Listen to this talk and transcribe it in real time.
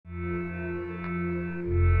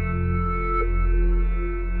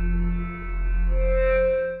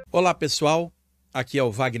Olá pessoal, aqui é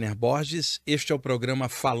o Wagner Borges, este é o programa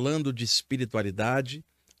Falando de Espiritualidade,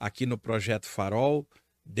 aqui no Projeto Farol,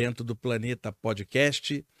 dentro do Planeta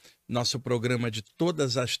Podcast, nosso programa de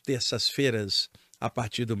todas as terças-feiras a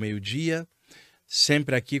partir do meio-dia,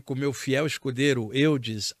 sempre aqui com o meu fiel escudeiro,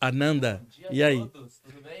 Eudes, Ananda. Bom dia E a aí? todos,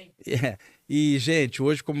 tudo bem? E gente,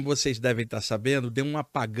 hoje, como vocês devem estar sabendo, deu um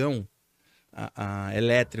apagão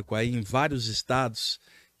elétrico aí em vários estados,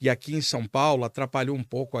 e aqui em São Paulo atrapalhou um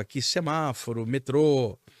pouco aqui semáforo,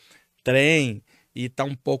 metrô, trem, e está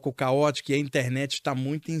um pouco caótico e a internet está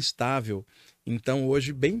muito instável. Então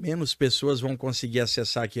hoje bem menos pessoas vão conseguir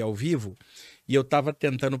acessar aqui ao vivo, e eu estava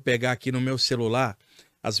tentando pegar aqui no meu celular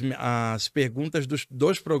as perguntas dos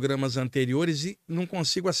dois programas anteriores e não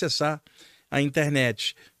consigo acessar a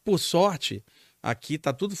internet. Por sorte, aqui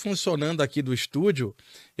está tudo funcionando aqui do estúdio.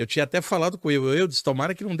 Eu tinha até falado com eu disse,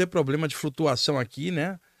 tomara que não dê problema de flutuação aqui,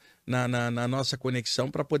 né? Na nossa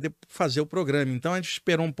conexão para poder fazer o programa. Então a gente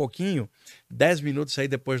esperou um pouquinho, 10 minutos aí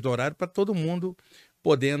depois do horário, para todo mundo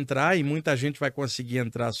poder entrar, e muita gente vai conseguir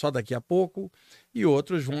entrar só daqui a pouco e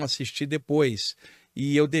outros vão assistir depois.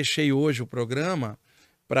 E eu deixei hoje o programa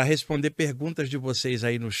para responder perguntas de vocês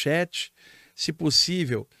aí no chat, se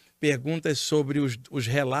possível, perguntas sobre os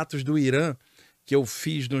relatos do Irã que eu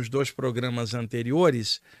fiz nos dois programas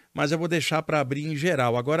anteriores, mas eu vou deixar para abrir em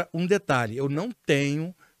geral. Agora, um detalhe, eu não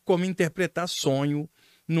tenho como interpretar sonho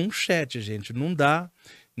num chat, gente. Não dá,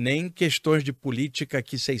 nem questões de política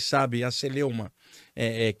que vocês sabem, a celeuma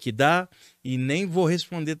que dá, e nem vou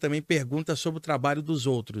responder também perguntas sobre o trabalho dos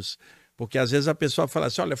outros. Porque às vezes a pessoa fala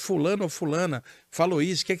assim, olha, fulano ou fulana falou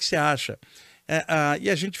isso, o que é que você acha? E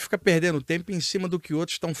a gente fica perdendo tempo em cima do que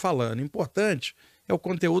outros estão falando. Importante é o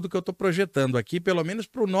conteúdo que eu estou projetando aqui, pelo menos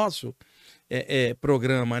para o nosso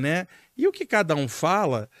programa, né? E o que cada um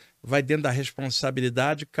fala vai dentro da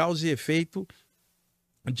responsabilidade, causa e efeito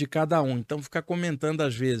de cada um. Então, ficar comentando,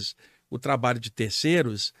 às vezes, o trabalho de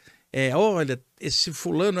terceiros, olha, esse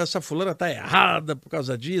fulano, essa fulana está errada por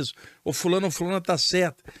causa disso, ou fulano ou fulana está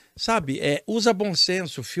certa. Sabe, usa bom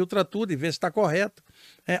senso, filtra tudo e vê se está correto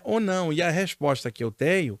ou não. E a resposta que eu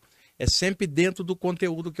tenho é sempre dentro do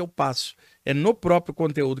conteúdo que eu passo. É no próprio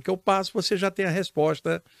conteúdo que eu passo, você já tem a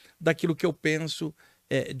resposta daquilo que eu penso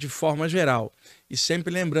de forma geral. E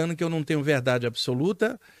sempre lembrando que eu não tenho verdade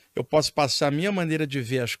absoluta, eu posso passar a minha maneira de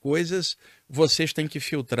ver as coisas, vocês têm que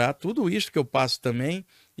filtrar tudo isso que eu passo também,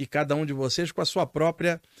 e cada um de vocês com a sua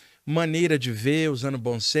própria maneira de ver, usando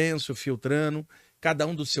bom senso, filtrando, cada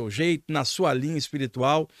um do seu jeito, na sua linha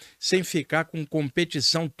espiritual, sem ficar com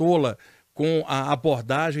competição tola, com a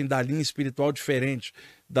abordagem da linha espiritual diferente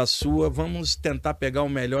da sua. Vamos tentar pegar o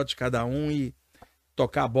melhor de cada um e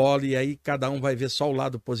tocar a bola, e aí cada um vai ver só o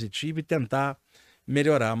lado positivo e tentar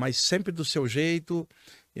melhorar, mas sempre do seu jeito.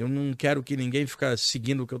 Eu não quero que ninguém fique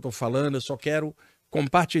seguindo o que eu estou falando, eu só quero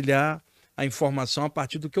compartilhar a informação a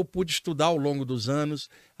partir do que eu pude estudar ao longo dos anos,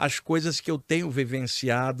 as coisas que eu tenho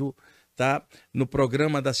vivenciado, tá? No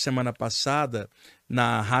programa da semana passada,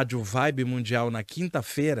 na Rádio Vibe Mundial, na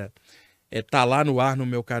quinta-feira, tá lá no ar no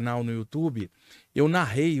meu canal no YouTube, eu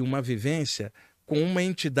narrei uma vivência com uma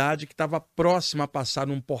entidade que estava próxima a passar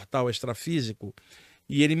num portal extrafísico,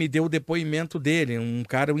 e ele me deu o depoimento dele, um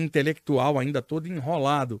cara intelectual ainda todo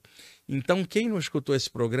enrolado. Então, quem não escutou esse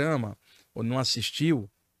programa ou não assistiu,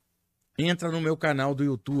 entra no meu canal do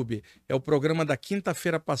YouTube. É o programa da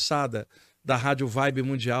quinta-feira passada da Rádio Vibe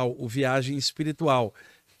Mundial, o Viagem Espiritual.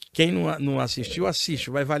 Quem não assistiu, assiste.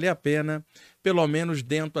 Vai valer a pena, pelo menos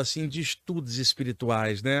dentro assim de estudos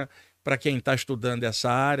espirituais, né? Para quem está estudando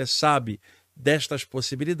essa área, sabe destas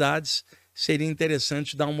possibilidades, seria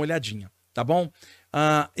interessante dar uma olhadinha, tá bom?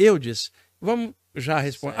 Eudes, vamos já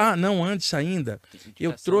responder. Não, antes ainda,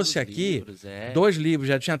 eu trouxe aqui livros, 2 livros,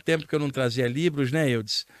 já tinha tempo que eu não trazia livros, né,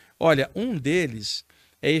 Eudes? Olha, um deles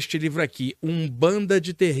é este livro aqui, Umbanda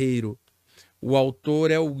de Terreiro. O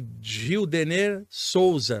autor é o Gildener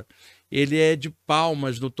Souza. Ele é de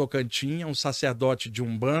Palmas, do Tocantins, é um sacerdote de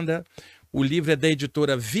Umbanda. O livro é da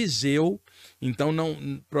editora Viseu, então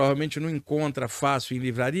provavelmente não encontra fácil em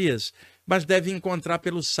livrarias, mas deve encontrar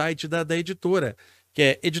pelo site da editora, que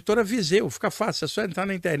é Editora Viseu. Fica fácil, é só entrar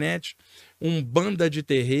na internet. Umbanda de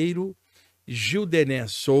Terreiro, Gildener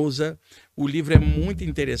Souza. O livro é muito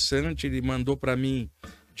interessante, ele mandou para mim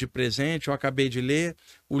de presente, eu acabei de ler.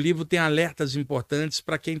 O livro tem alertas importantes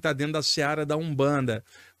para quem está dentro da seara da Umbanda,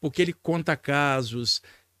 porque ele conta casos,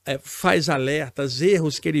 faz alertas,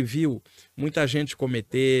 erros que ele viu muita gente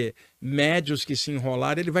cometer, médios que se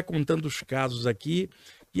enrolaram. Ele vai contando os casos aqui,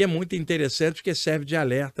 e é muito interessante porque serve de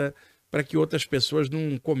alerta para que outras pessoas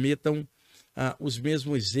não cometam os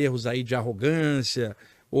mesmos erros aí de arrogância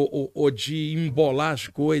ou de embolar as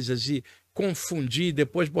coisas e confundir,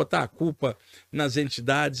 depois botar a culpa nas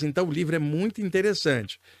entidades. Então o livro é muito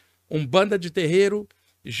interessante. Umbanda de Terreiro,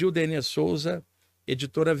 Gildenê Souza,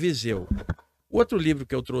 editora Viseu. Outro livro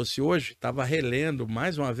que eu trouxe hoje, estava relendo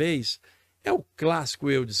mais uma vez, é o clássico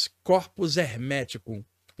Eudes, Corpus Hermeticum,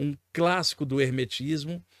 um clássico do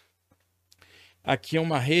hermetismo. Aqui é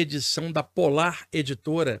uma reedição da Polar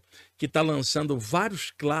Editora, que está lançando vários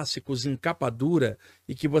clássicos em capa dura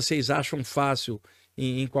e que vocês acham fácil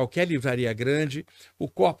em qualquer livraria grande. O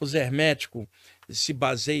Corpus Hermético se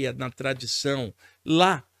baseia na tradição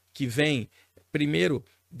lá que vem, primeiro,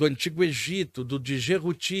 do Antigo Egito, do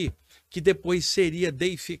Djeruti, que depois seria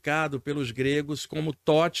deificado pelos gregos como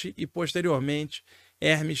Tote e, posteriormente,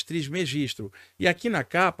 Hermes Trismegisto. E aqui na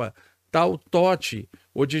capa está o Tote,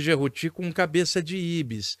 ou Djeruti, com cabeça de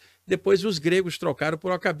íbis. Depois os gregos trocaram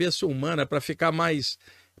por uma cabeça humana para ficar mais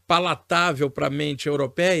palatável para a mente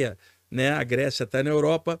europeia, né? A Grécia está na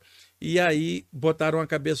Europa, e aí botaram a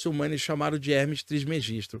cabeça humana e chamaram de Hermes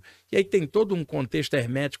Trismegisto. E aí tem todo um contexto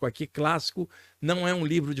hermético aqui, clássico, não é um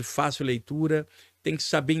livro de fácil leitura, tem que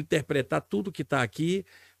saber interpretar tudo que está aqui,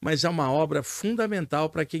 mas é uma obra fundamental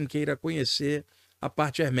para quem queira conhecer a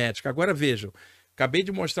parte hermética. Agora vejam, acabei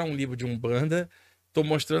de mostrar um livro de Umbanda, estou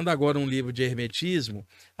mostrando agora um livro de hermetismo,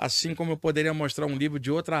 assim como eu poderia mostrar um livro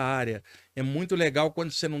de outra área. É muito legal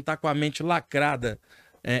quando você não está com a mente lacrada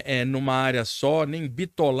numa área só, nem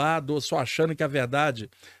bitolado, ou só achando que a verdade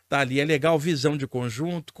está ali. É legal visão de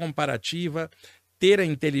conjunto, comparativa, ter a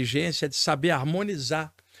inteligência de saber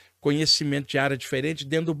harmonizar conhecimento de área diferente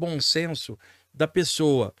dentro do bom senso da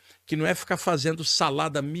pessoa, que não é ficar fazendo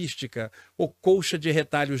salada mística ou colcha de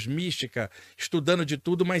retalhos mística, estudando de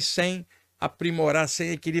tudo, mas sem aprimorar,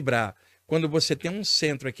 sem equilibrar. Quando você tem um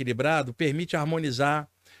centro equilibrado, permite harmonizar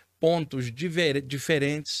pontos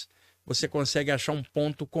diferentes, você consegue achar um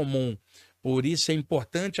ponto comum. Por isso é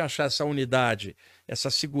importante achar essa unidade, essa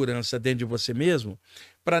segurança dentro de você mesmo,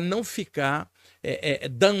 para não ficar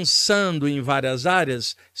dançando em várias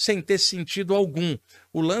áreas sem ter sentido algum.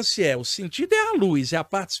 O lance o sentido é a luz, é a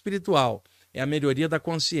parte espiritual, é a melhoria da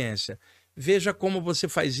consciência. Veja como você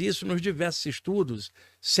faz isso nos diversos estudos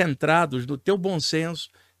centrados no teu bom senso,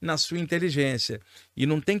 na sua inteligência. E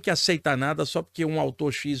não tem que aceitar nada só porque um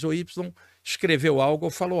autor X ou Y escreveu algo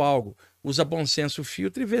ou falou algo. Usa bom senso,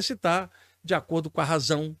 filtro e vê se está de acordo com a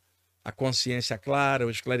razão, a consciência clara, o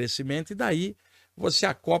esclarecimento, e daí você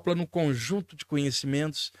acopla no conjunto de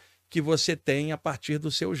conhecimentos que você tem a partir do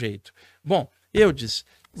seu jeito. Bom, Eudes,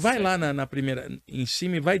 vai lá na primeira, em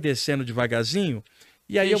cima e vai descendo devagarzinho,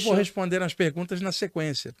 e aí eu vou respondendo as perguntas na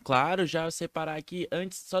sequência. Claro, já vou separar aqui.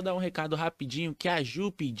 Antes, só dar um recado rapidinho que a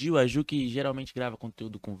Ju pediu, a Ju que geralmente grava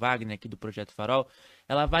conteúdo com o Wagner aqui do Projeto Farol,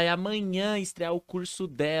 ela vai amanhã estrear o curso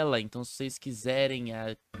dela, então se vocês quiserem,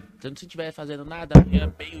 tanto se estiver fazendo nada,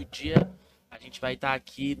 amanhã, meio-dia, a gente vai estar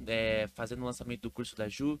aqui fazendo o lançamento do curso da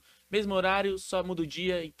Ju. Mesmo horário, só muda o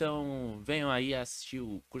dia, então venham aí assistir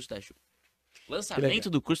o curso da Ju. Lançamento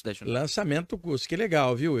do curso da Ju. Lançamento do curso, que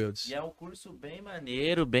legal, viu, Eudes? E é um curso bem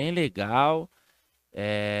maneiro, bem legal.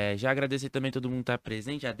 Já agradecer também a todo mundo que tá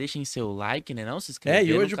presente, já deixem seu like, né? Não se inscrever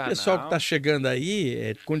E hoje no o pessoal que canal. tá chegando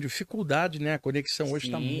aí com dificuldade, né? A conexão hoje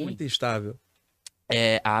está Sim. muito instável.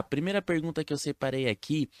 A primeira pergunta que eu separei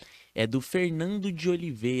aqui é do Fernando de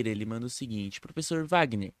Oliveira. Ele manda o seguinte: Professor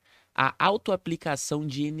Wagner, a autoaplicação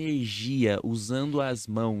de energia usando as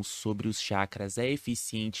mãos sobre os chakras é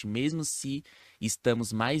eficiente mesmo se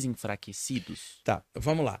estamos mais enfraquecidos? Tá,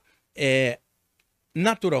 vamos lá.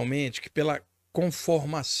 Naturalmente que pela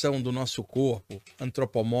conformação do nosso corpo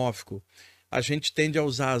antropomórfico, a gente tende a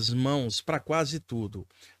usar as mãos para quase tudo,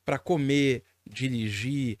 para comer,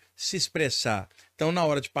 dirigir, se expressar. Então, na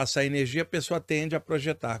hora de passar energia, a pessoa tende a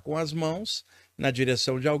projetar com as mãos na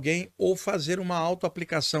direção de alguém ou fazer uma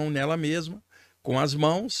autoaplicação nela mesma com as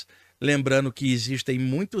mãos, lembrando que existem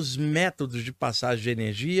muitos métodos de passagem de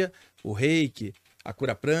energia, o reiki, a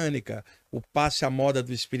cura prânica, o passe à moda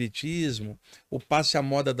do espiritismo, o passe à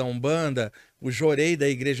moda da Umbanda, o jorei da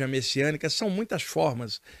igreja messiânica, são muitas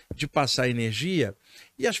formas de passar energia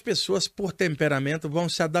e as pessoas, por temperamento, vão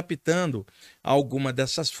se adaptando a alguma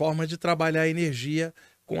dessas formas de trabalhar a energia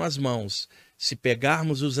com as mãos. Se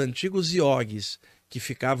pegarmos os antigos iogues, que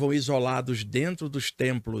ficavam isolados dentro dos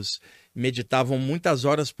templos, meditavam muitas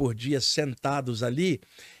horas por dia sentados ali,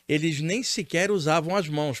 eles nem sequer usavam as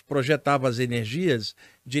mãos, projetavam as energias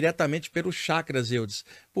diretamente pelos chakras, Eudes.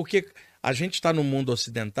 Porque a gente está no mundo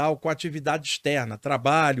ocidental com atividade externa,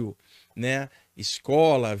 trabalho, né,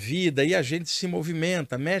 escola, vida, e a gente se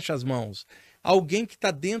movimenta, mexe as mãos. Alguém que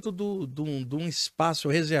está dentro de um espaço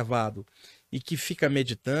reservado e que fica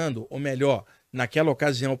meditando, ou melhor, naquela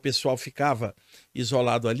ocasião o pessoal ficava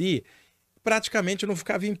isolado ali, praticamente não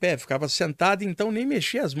ficava em pé, ficava sentado, então nem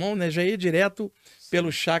mexia as mãos, né? Já ia direto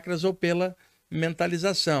pelos chakras ou pela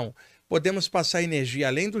mentalização. Podemos passar energia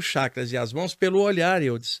além dos chakras e as mãos pelo olhar,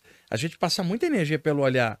 Eudes. A gente passa muita energia pelo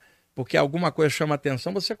olhar, porque alguma coisa chama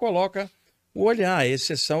atenção, você coloca o olhar, a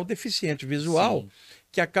exceção o deficiente visual, Sim.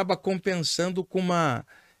 que acaba compensando com uma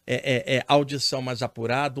audição mais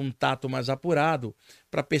apurada, um tato mais apurado,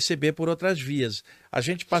 para perceber por outras vias. A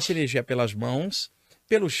gente passa energia pelas mãos,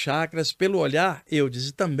 pelos chakras, pelo olhar, Eudes,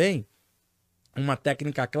 e também uma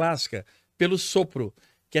técnica clássica, pelo sopro,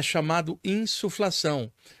 que é chamado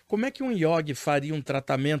insuflação. Como é que um yogi faria um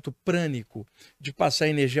tratamento prânico de passar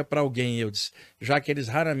energia para alguém, Eudes, já que eles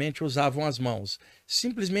raramente usavam as mãos?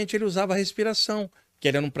 Simplesmente ele usava a respiração, que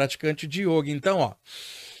ele era um praticante de yoga. Então, ó,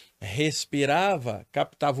 respirava,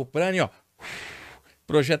 captava o prana e ó,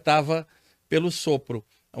 projetava pelo sopro.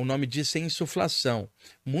 O nome disso é insuflação.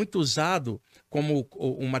 Muito usado como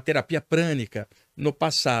uma terapia prânica no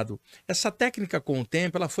passado. Essa técnica, com o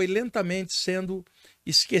tempo, ela foi lentamente sendo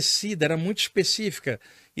esquecida, era muito específica.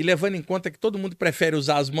 E levando em conta que todo mundo prefere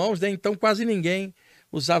usar as mãos, né? Então quase ninguém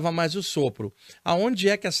usava mais o sopro. Aonde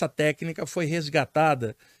é que essa técnica foi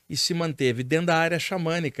resgatada e se manteve? Dentro da área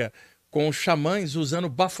xamânica, com os xamãs usando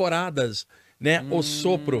baforadas, né? O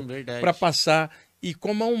sopro para Verdade. passar. E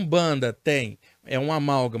como a Umbanda tem uma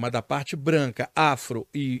amálgama da parte branca, afro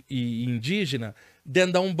e indígena,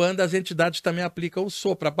 dentro da Umbanda as entidades também aplicam o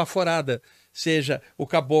sopro, a baforada, seja o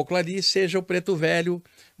caboclo ali, seja o preto velho,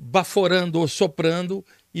 baforando ou soprando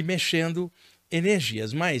e mexendo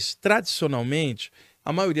energias. Mas, tradicionalmente,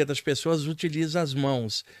 a maioria das pessoas utiliza as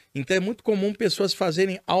mãos. Então é muito comum pessoas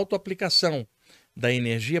fazerem autoaplicação da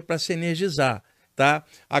energia para se energizar, tá?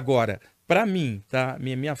 Agora, para mim, tá?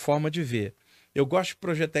 Minha forma de ver, eu gosto de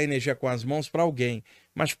projetar energia com as mãos para alguém,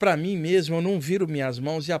 mas para mim mesmo eu não viro minhas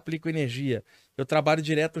mãos e aplico energia. Eu trabalho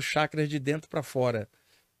direto os chakras de dentro para fora,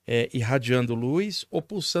 irradiando luz ou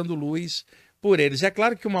pulsando luz por eles. É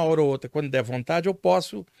claro que uma hora ou outra, quando der vontade, eu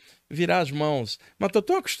posso virar as mãos, mas estou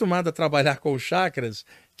tão acostumado a trabalhar com os chakras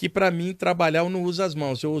que para mim trabalhar eu não uso as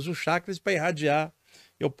mãos, eu uso os chakras para irradiar,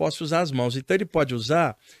 eu posso usar as mãos. Então ele pode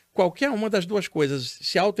usar qualquer uma das duas coisas,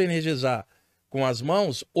 se autoenergizar com as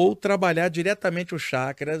mãos ou trabalhar diretamente os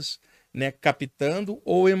chakras, né, captando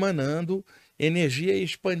ou emanando energia e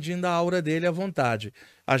expandindo a aura dele à vontade.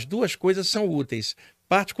 As duas coisas são úteis.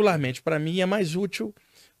 Particularmente, para mim, é mais útil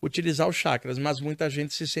utilizar os chakras, mas muita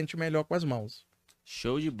gente se sente melhor com as mãos.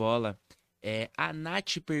 Show de bola. A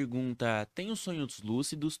Nath pergunta: tenho sonhos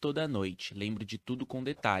lúcidos toda noite, lembro de tudo com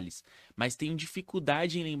detalhes, mas tenho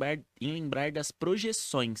dificuldade em lembrar das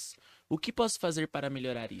projeções. O que posso fazer para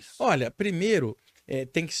melhorar isso? Olha, primeiro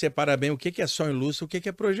tem que separar bem o que é sonho lúcido e o que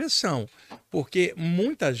é projeção, porque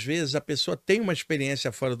muitas vezes a pessoa tem uma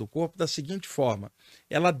experiência fora do corpo da seguinte forma: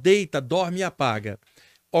 ela deita, dorme e apaga.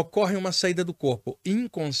 Ocorre uma saída do corpo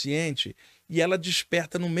inconsciente e ela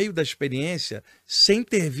desperta no meio da experiência sem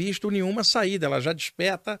ter visto nenhuma saída. Ela já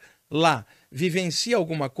desperta lá, vivencia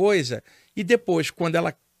alguma coisa e depois, quando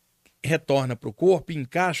ela retorna para o corpo,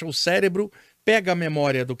 encaixa, o cérebro pega a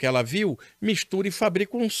memória do que ela viu, mistura e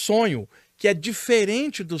fabrica um sonho que é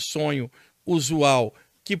diferente do sonho usual,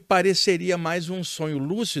 que pareceria mais um sonho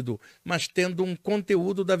lúcido, mas tendo um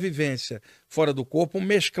conteúdo da vivência fora do corpo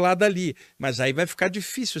mesclado ali. Mas aí vai ficar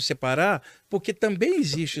difícil separar, porque também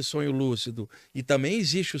existe sonho lúcido, e também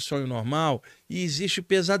existe o sonho normal, e existe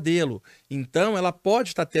pesadelo. Então ela pode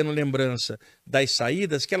estar tendo lembrança das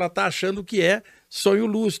saídas que ela está achando que é sonho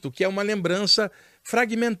lúcido, que é uma lembrança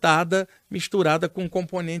fragmentada, misturada com um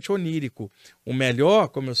componente onírico. O melhor,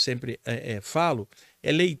 como eu sempre falo,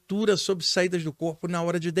 é leitura sobre saídas do corpo na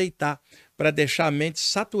hora de deitar, para deixar a mente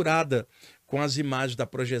saturada com as imagens da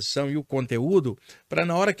projeção e o conteúdo, para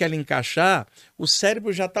na hora que ela encaixar, o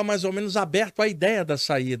cérebro já está mais ou menos aberto à ideia da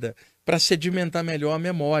saída, para sedimentar melhor a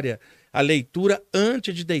memória. A leitura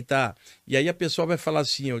antes de deitar. E aí a pessoa vai falar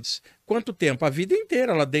assim, eu disse, quanto tempo? A vida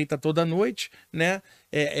inteira, ela deita toda noite, né?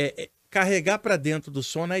 Carregar para dentro do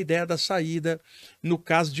sono a ideia da saída. No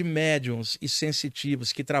caso de médiums e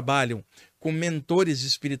sensitivos que trabalham com mentores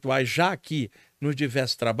espirituais já aqui nos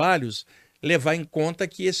diversos trabalhos, levar em conta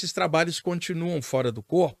que esses trabalhos continuam fora do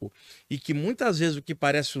corpo e que muitas vezes o que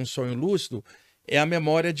parece um sonho lúcido é a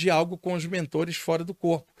memória de algo com os mentores fora do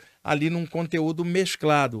corpo, ali num conteúdo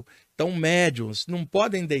mesclado. Então, médiums não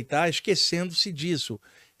podem deitar esquecendo-se disso.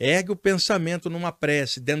 Ergue o pensamento numa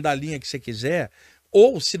prece, dentro da linha que você quiser,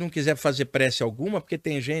 ou se não quiser fazer prece alguma, porque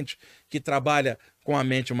tem gente que trabalha com a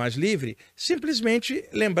mente mais livre, simplesmente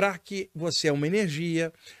lembrar que você é uma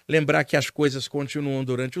energia, lembrar que as coisas continuam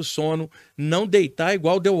durante o sono, não deitar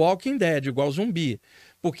igual The Walking Dead, igual zumbi.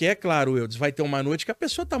 Porque, é claro, Eudes, vai ter uma noite que a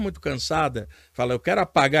pessoa está muito cansada, fala, eu quero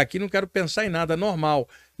apagar aqui, não quero pensar em nada, normal.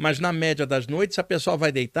 Mas na média das noites, a pessoa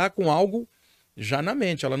vai deitar com algo já na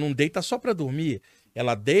mente, ela não deita só para dormir,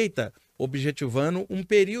 ela deita objetivando um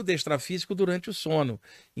período extrafísico durante o sono.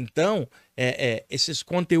 Então, esses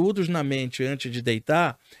conteúdos na mente antes de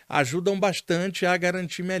deitar ajudam bastante a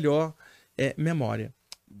garantir melhor memória.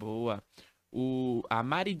 Boa. A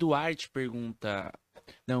Mari Duarte pergunta...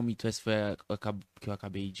 Não, Mito, essa foi a que eu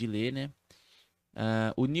acabei de ler, né?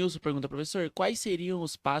 O Nilson pergunta, professor, quais seriam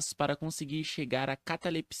os passos para conseguir chegar à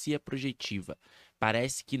catalepsia projetiva?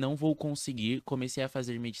 Parece que não vou conseguir, comecei a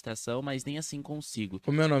fazer meditação, mas nem assim consigo.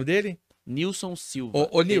 Como é o nome dele? Nilson Silva.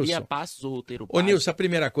 Ô, Teria Nilson. passos ou roteiro Ô, Nilson, a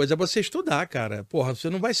primeira coisa é você estudar, cara. Porra, você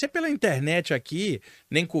não vai ser pela internet aqui,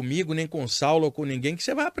 nem comigo, nem com o Saulo ou com ninguém, que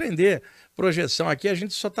você vai aprender projeção. Aqui a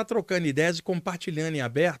gente só está trocando ideias e compartilhando em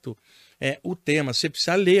aberto o tema. Você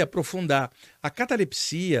precisa ler, aprofundar. A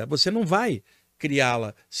catalepsia, você não vai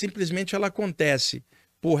criá-la. Simplesmente ela acontece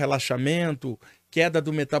por relaxamento, queda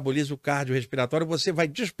do metabolismo cardiorrespiratório, você vai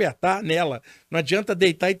despertar nela. Não adianta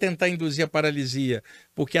deitar e tentar induzir a paralisia,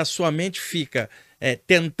 porque a sua mente fica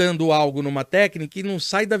tentando algo numa técnica e não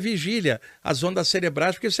sai da vigília, as ondas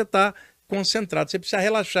cerebrais, porque você está concentrado. Você precisa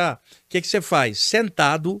relaxar. O que você faz?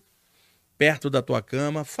 Sentado, perto da tua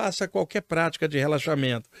cama, faça qualquer prática de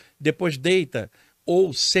relaxamento. Depois deita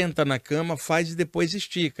ou senta na cama, faz e depois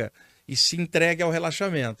estica. E se entregue ao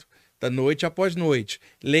relaxamento. Noite após noite.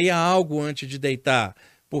 Leia algo antes de deitar,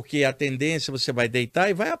 porque a tendência você vai deitar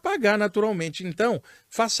e vai apagar naturalmente. Então,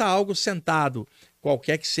 faça algo sentado,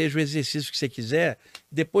 qualquer que seja o exercício que você quiser,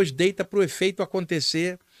 depois deita para o efeito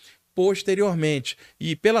acontecer posteriormente.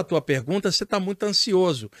 E pela tua pergunta, você está muito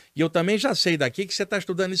ansioso. E eu também já sei daqui que você está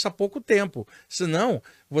estudando isso há pouco tempo. Senão,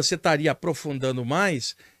 você estaria aprofundando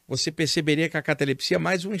mais, você perceberia que a catalepsia é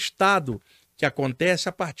mais um estado que acontece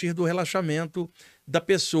a partir do relaxamento da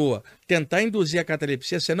pessoa. Tentar induzir a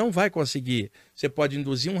catalepsia, você não vai conseguir. Você pode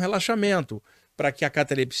induzir um relaxamento para que a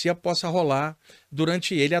catalepsia possa rolar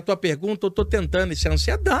durante ele. A tua pergunta, eu estou tentando, isso é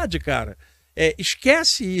ansiedade, cara.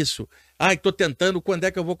 Esquece isso. Estou tentando, quando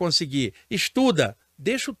é que eu vou conseguir? Estuda,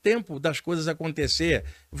 deixa o tempo das coisas acontecer.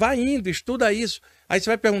 Vai indo, estuda isso. Aí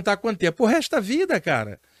você vai perguntar quanto tempo? O resto da vida,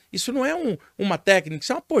 cara. Isso não é uma técnica,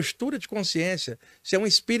 isso é uma postura de consciência. Isso é um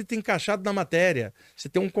espírito encaixado na matéria. Você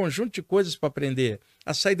tem um conjunto de coisas para aprender.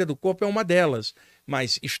 A saída do corpo é uma delas.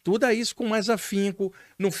 Mas estuda isso com mais afinco.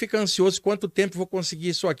 Não fica ansioso quanto tempo vou conseguir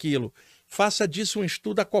isso ou aquilo. Faça disso um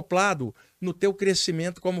estudo acoplado no teu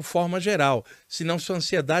crescimento como forma geral. Senão sua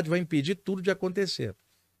ansiedade vai impedir tudo de acontecer.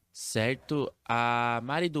 Certo. A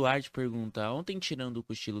Mari Duarte pergunta, ontem tirando o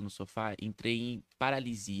cochilo no sofá, entrei em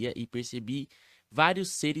paralisia e percebi vários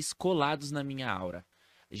seres colados na minha aura.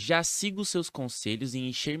 Já sigo seus conselhos em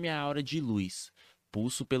encher minha aura de luz.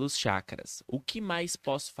 Pulso pelos chakras. O que mais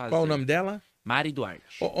posso fazer? Qual o nome dela? Mari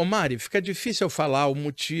Duarte. Ô Mari, fica difícil eu falar o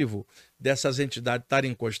motivo dessas entidades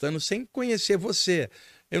estarem encostando sem conhecer você.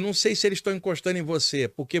 Eu não sei se eles estão encostando em você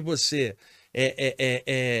porque você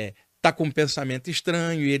está com um pensamento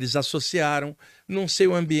estranho e eles associaram, não sei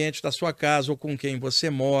o ambiente da sua casa ou com quem você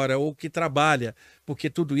mora ou que trabalha, porque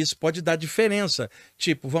tudo isso pode dar diferença.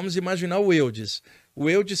 Tipo, vamos imaginar o Eudes. O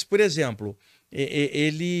Eudes, por exemplo,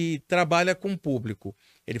 ele trabalha com público,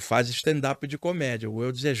 ele faz stand-up de comédia. O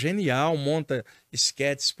Eudes é genial, monta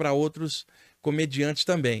esquetes para outros comediantes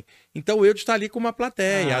também. Então o Eudes está ali com uma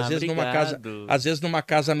plateia, às vezes numa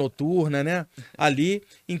casa noturna, né? Ali.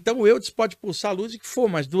 Então o Eudes pode pulsar a luz e que for,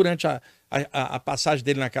 mas durante a passagem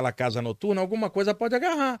dele naquela casa noturna, alguma coisa pode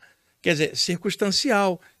agarrar. Quer dizer,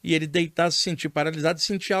 circunstancial. E ele deitar, se sentir paralisado,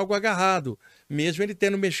 sentir algo agarrado. Mesmo ele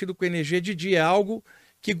tendo mexido com energia de dia, é algo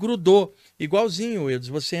que grudou. Igualzinho, Eudes,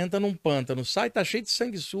 você entra num pântano, sai, tá cheio de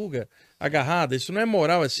sanguessuga agarrada. Isso não é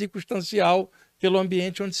moral, é circunstancial pelo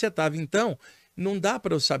ambiente onde você estava. Então, não dá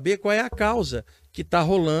para eu saber qual é a causa que está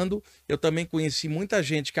rolando. Eu também conheci muita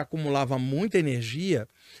gente que acumulava muita energia,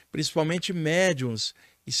 principalmente médiums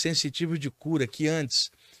e sensitivos de cura, que antes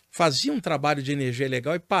faziam um trabalho de energia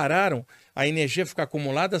legal e pararam, a energia fica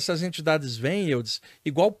acumulada, essas entidades vêm, Eudes,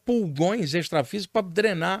 igual pulgões extrafísicos para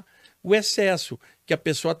drenar o excesso que a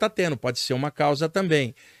pessoa está tendo. Pode ser uma causa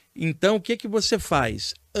também. Então, o que você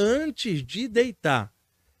faz? Antes de deitar,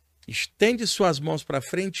 estende suas mãos para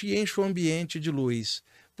frente e enche o ambiente de luz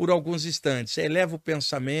por alguns instantes. Eleva o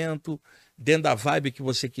pensamento dentro da vibe que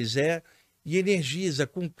você quiser e energiza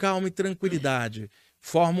com calma e tranquilidade.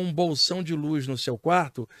 forma um bolsão de luz no seu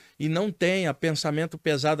quarto e não tenha pensamento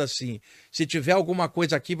pesado assim. Se tiver alguma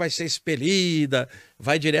coisa aqui, vai ser expelida,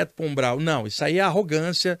 vai direto para o umbral. Não, isso aí é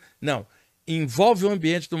arrogância. Não. Envolve o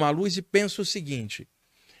ambiente de uma luz e pensa o seguinte,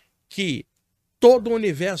 que todo o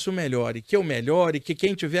universo melhore, que eu melhore, que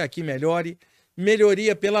quem estiver aqui melhore,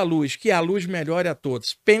 melhoria pela luz, que a luz melhore a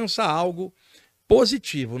todos. Pensa algo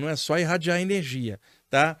positivo, não é só irradiar energia,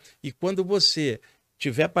 tá? E quando você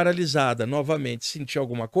estiver paralisada novamente, sentir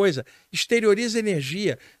alguma coisa, exterioriza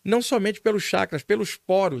energia, não somente pelos chakras, pelos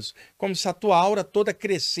poros, como se a tua aura toda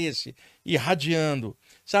crescesse, irradiando.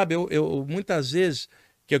 Sabe, eu muitas vezes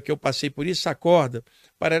que eu passei por isso, acorda,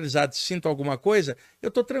 paralisado, sinto alguma coisa, eu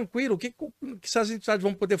estou tranquilo. O que essas entidades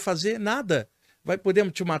vão poder fazer? Nada. Vai poder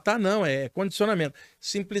te matar? Não, é condicionamento.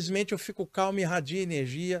 Simplesmente eu fico calmo, irradio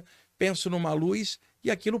energia, penso numa luz e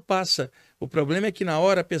aquilo passa. O problema é que na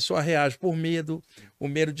hora a pessoa reage por medo, o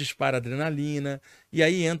medo dispara adrenalina e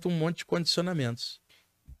aí entra um monte de condicionamentos.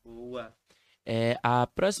 Boa. A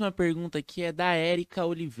próxima pergunta aqui é da Érica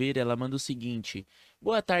Oliveira. Ela manda o seguinte: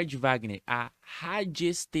 boa tarde, Wagner. A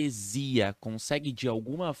radiestesia consegue de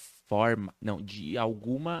alguma forma. Não, de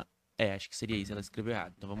alguma. Acho que seria isso. Ela escreveu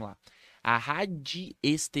errado. Então vamos lá. A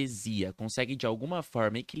radiestesia consegue de alguma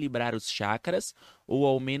forma equilibrar os chakras ou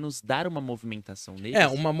ao menos dar uma movimentação neles?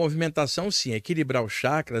 Uma movimentação sim. Equilibrar os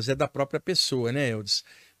chakras é da própria pessoa, né, Eudes?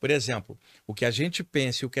 Por exemplo, o que a gente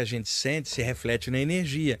pensa e o que a gente sente se reflete na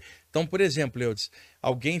energia. Então, por exemplo, Eudes,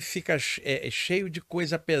 alguém fica cheio de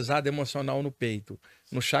coisa pesada emocional no peito,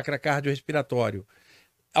 no chakra cardiorrespiratório.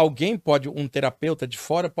 Alguém pode, um terapeuta de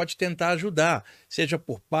fora pode tentar ajudar, seja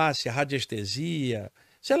por passe, radiestesia,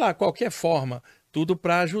 sei lá, qualquer forma, tudo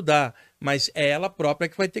para ajudar. Mas é ela própria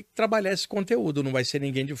que vai ter que trabalhar esse conteúdo, não vai ser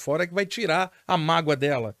ninguém de fora que vai tirar a mágoa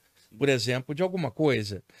dela, por exemplo, de alguma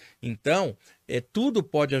coisa. Então, tudo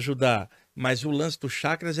pode ajudar, mas o lance dos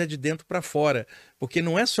chakras é de dentro para fora, porque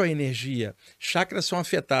não é só energia. Chakras são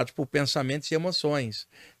afetados por pensamentos e emoções.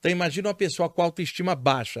 Então, imagina uma pessoa com autoestima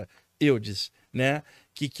baixa, Eudes, né?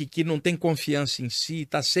 Que não tem confiança em si,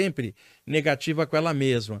 está sempre negativa com ela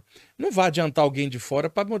mesma. Não vai adiantar alguém de fora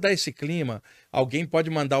para mudar esse clima. Alguém pode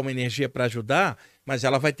mandar uma energia para ajudar, mas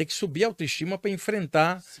ela vai ter que subir a autoestima para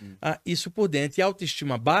enfrentar isso por dentro. E a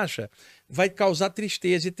autoestima baixa vai causar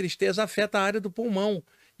tristeza, e tristeza afeta a área do pulmão.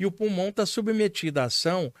 E o pulmão está submetido à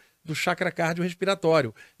ação do chakra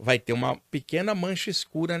cardiorrespiratório. Vai ter uma pequena mancha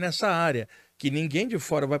escura nessa área, que ninguém de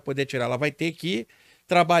fora vai poder tirar. Ela vai ter que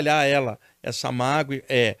trabalhar essa mágoa,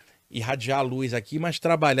 irradiar a luz aqui, mas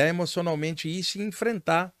trabalhar emocionalmente isso e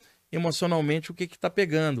enfrentar emocionalmente o que está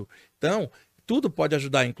pegando. Então, tudo pode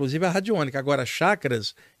ajudar, inclusive a radiônica. Agora,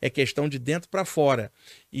 chakras é questão de dentro para fora.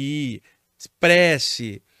 E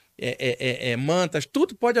prece, mantas,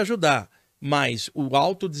 tudo pode ajudar, mas o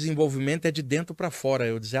autodesenvolvimento é de dentro para fora,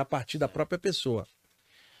 eu dizer, a partir da própria pessoa.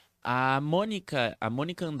 A Mônica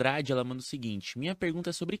Andrade, ela manda o seguinte: minha pergunta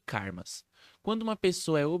é sobre karmas. Quando uma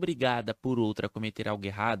pessoa é obrigada por outra a cometer algo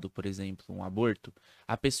errado, por exemplo, um aborto,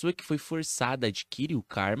 a pessoa que foi forçada adquire o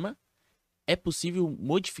karma? É possível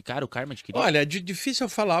modificar o karma adquirido? Olha, é difícil eu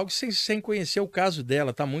falar algo sem conhecer o caso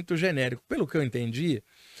dela, tá muito genérico. Pelo que eu entendi,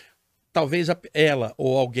 talvez ela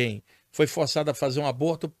ou alguém foi forçada a fazer um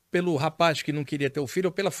aborto pelo rapaz que não queria ter o filho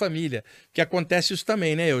ou pela família, que acontece isso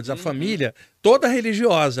também, né, Eudes? A família toda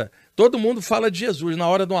religiosa, todo mundo fala de Jesus, na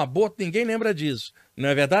hora de um aborto ninguém lembra disso, não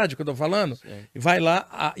é verdade o que eu estou falando? Vai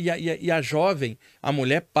lá, e a jovem, a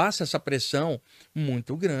mulher passa essa pressão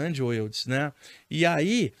muito grande, Eudes, né? E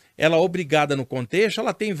aí, ela obrigada no contexto,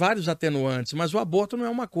 ela tem vários atenuantes, mas o aborto não é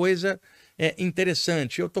uma coisa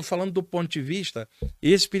interessante. Eu estou falando do ponto de vista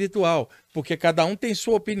espiritual, porque cada um tem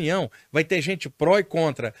sua opinião, vai ter gente pró e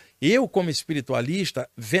contra. Eu, como espiritualista,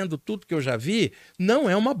 vendo tudo que eu já vi, não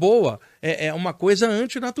é uma boa, é uma coisa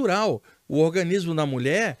antinatural. O organismo da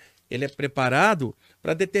mulher, ele é preparado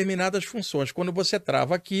para determinadas funções. Quando você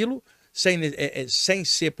trava aquilo, sem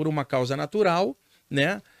ser por uma causa natural,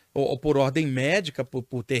 né? Ou por ordem médica,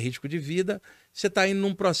 por ter risco de vida, você está indo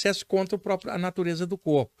num processo contra a natureza do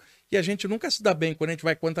corpo. E a gente nunca se dá bem quando a gente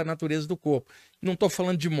vai contra a natureza do corpo. Não estou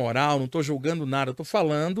falando de moral, não estou julgando nada, estou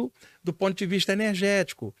falando do ponto de vista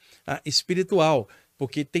energético, espiritual.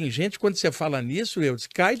 Porque tem gente, quando você fala nisso,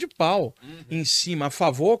 cai de pau em cima, a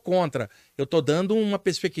favor ou contra. Eu estou dando uma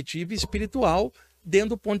perspectiva espiritual dentro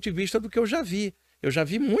do ponto de vista do que eu já vi. Eu já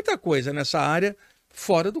vi muita coisa nessa área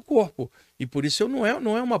fora do corpo. E por isso não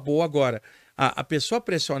é uma boa agora. A pessoa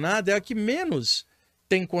pressionada é a que menos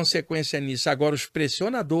tem consequência nisso. Agora, os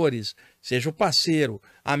pressionadores, seja o parceiro,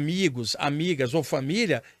 amigos, amigas ou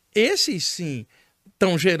família, esses sim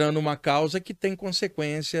estão gerando uma causa que tem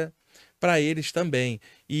consequência para eles também.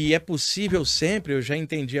 E é possível sempre, eu já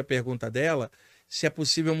entendi a pergunta dela, se é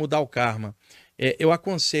possível mudar o karma. Eu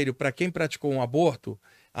aconselho para quem praticou um aborto,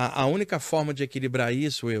 a única forma de equilibrar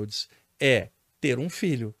isso, Eudes, é ter um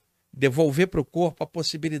filho, devolver para o corpo a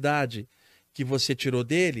possibilidade que você tirou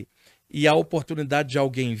dele e a oportunidade de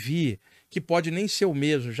alguém vir, que pode nem ser o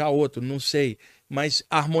mesmo, já outro, não sei, mas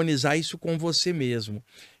harmonizar isso com você mesmo.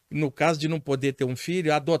 No caso de não poder ter um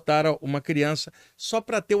filho, adotar uma criança só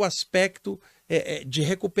para ter o aspecto de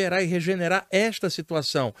recuperar e regenerar esta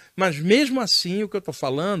situação. Mas mesmo assim, o que eu estou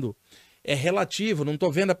falando é relativo, não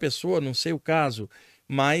estou vendo a pessoa, não sei o caso,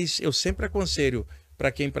 mas eu sempre aconselho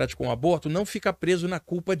para quem praticou um aborto, não fica preso na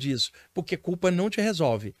culpa disso, porque culpa não te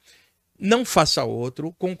resolve. Não faça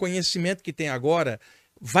outro, com o conhecimento que tem agora,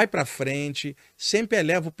 vai para frente, sempre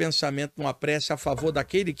eleva o pensamento numa prece a favor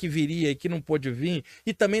daquele que viria e que não pôde vir,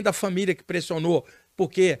 e também da família que pressionou,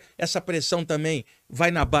 porque essa pressão também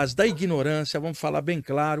vai na base da ignorância, vamos falar bem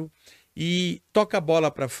claro, e toca a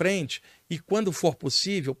bola para frente, e quando for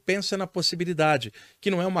possível, pensa na possibilidade,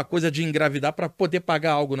 que não é uma coisa de engravidar para poder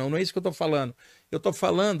pagar algo, não é isso que eu estou falando. Eu estou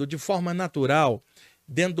falando de forma natural,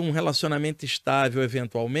 dentro de um relacionamento estável,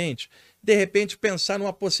 eventualmente, de repente pensar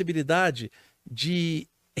numa possibilidade de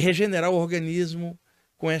regenerar o organismo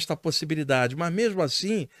com esta possibilidade. Mas mesmo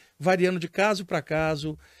assim, variando de caso para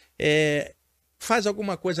caso, faz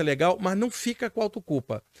alguma coisa legal, mas não fica com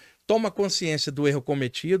autoculpa. Toma consciência do erro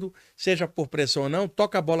cometido, seja por pressão ou não,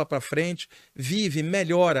 toca a bola para frente, vive,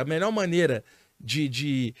 melhora. A melhor maneira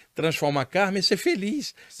de transformar karma é ser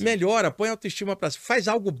feliz. Sim. Melhora, põe a autoestima para cima, faz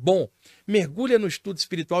algo bom, mergulha no estudo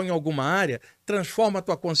espiritual em alguma área, transforma a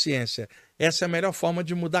tua consciência. Essa é a melhor forma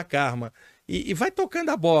de mudar karma. E vai tocando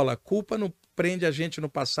a bola. Culpa não prende a gente no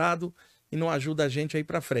passado e não ajuda a gente a ir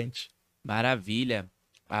para frente. Maravilha.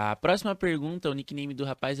 A próxima pergunta, o nickname do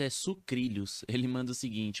rapaz é Sucrilhos. Ele manda o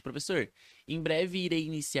seguinte: professor, em breve irei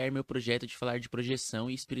iniciar meu projeto de falar de projeção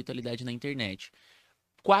e espiritualidade na internet.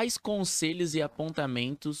 Quais conselhos e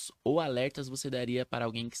apontamentos ou alertas você daria para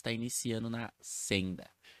alguém que está iniciando na senda?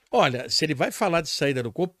 Olha, se ele vai falar de saída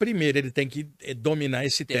do corpo, primeiro ele tem que dominar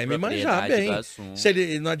esse tema e manjar bem. Se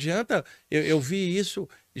ele, não adianta, eu vi isso,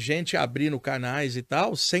 gente abrindo canais e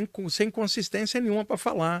tal, sem consistência nenhuma para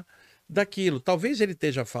falar daquilo. Talvez ele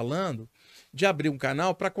esteja falando de abrir um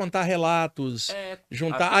canal para contar relatos,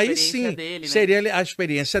 juntar. Aí sim, dele, né? A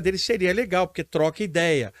experiência dele seria legal, porque troca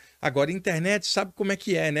ideia. Agora, a internet sabe como é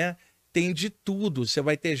que é, né? Tem de tudo. Você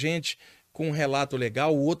vai ter gente com um relato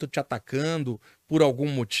legal, o outro te atacando por algum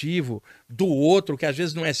motivo, do outro, que às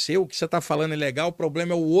vezes não é seu, o que você está falando é legal, o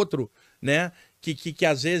problema é o outro, né? Que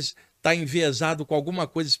às vezes está enviesado com alguma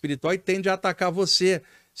coisa espiritual e tende a atacar você.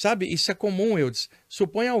 Sabe, isso é comum, Eudes.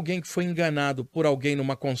 Suponha alguém que foi enganado por alguém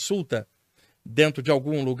numa consulta, dentro de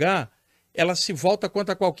algum lugar, ela se volta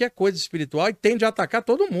contra qualquer coisa espiritual e tende a atacar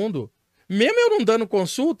todo mundo. Mesmo eu não dando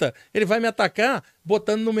consulta, ele vai me atacar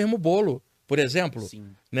botando no mesmo bolo, por exemplo.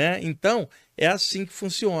 Sim. Né? Então, é assim que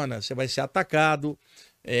funciona. Você vai ser atacado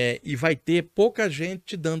e vai ter pouca gente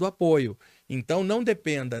te dando apoio. Então, não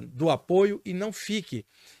dependa do apoio e não fique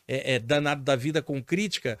danado da vida com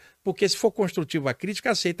crítica, porque se for construtiva a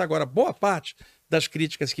crítica, aceita. Agora, boa parte das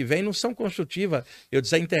críticas que vêm não são construtivas. Eu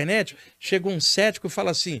disse, a internet, chega um cético e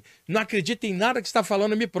fala assim, não acredita em nada que você está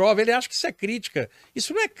falando, me prova. Ele acha que isso é crítica.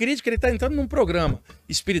 Isso não é crítica, ele está entrando num programa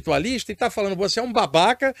espiritualista e está falando, você é um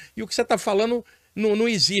babaca e o que você está falando não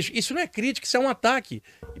existe. Isso não é crítica, isso é um ataque.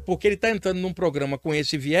 Porque ele está entrando num programa com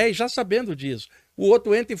esse viés já sabendo disso. O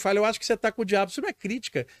outro entra e fala, eu acho que você está com o diabo. Isso não é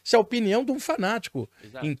crítica, isso é a opinião de um fanático.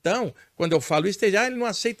 Exato. Então, quando eu falo isso, ele não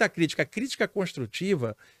aceita a crítica. A crítica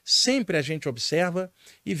construtiva, sempre a gente observa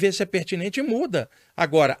e vê se é pertinente e muda.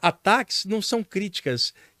 Agora, ataques não são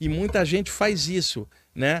críticas e muita gente faz isso,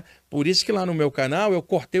 né? Por isso que lá no meu canal eu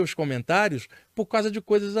cortei os comentários por causa de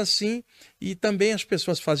coisas assim. E também as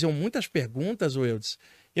pessoas faziam muitas perguntas, Eudes.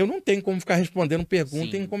 Eu não tenho como ficar respondendo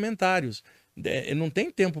pergunta em comentários. Eu não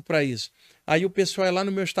tenho tempo para isso. Aí o pessoal ia lá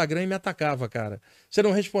no meu Instagram e me atacava, cara. Você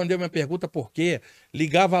não respondeu minha pergunta por quê?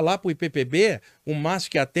 Ligava lá pro IPPB, o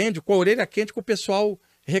Márcio que atende, com a orelha quente com o pessoal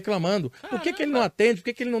reclamando. Por que ele não atende?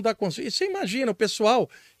 Por que ele não dá consulta? E você imagina, o pessoal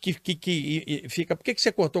que fica... Por que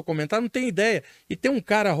você cortou o comentário? Não tem ideia. E tem um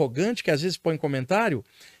cara arrogante que às vezes põe comentário,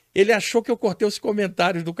 ele achou que eu cortei os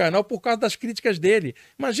comentários do canal por causa das críticas dele.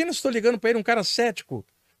 Imagina se estou ligando para ele, um cara cético.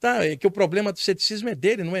 Tá? Que o problema do ceticismo é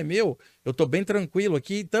dele, não é meu. Eu estou bem tranquilo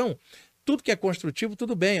aqui. Então, tudo que é construtivo,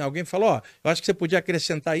 tudo bem. Alguém falou, ó, eu acho que você podia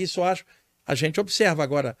acrescentar isso, eu acho. A gente observa.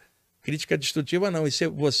 Agora, crítica destrutiva não. E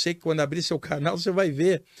você, quando abrir seu canal, você vai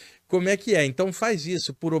ver como é que é. Então, faz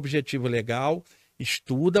isso por objetivo legal,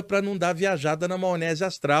 estuda para não dar viajada na maionese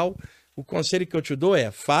astral. O conselho que eu te dou é,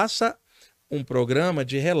 faça um programa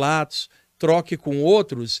de relatos, troque com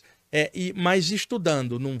outros, mas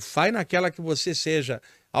estudando. Não faz naquela que você seja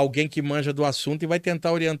alguém que manja do assunto e vai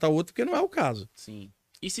tentar orientar o outro, porque não é o caso. Sim.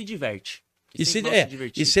 E se diverte. E, Sempre gosta de e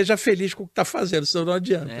divertir. seja feliz com o que está fazendo, senão não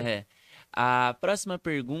adianta. É. A próxima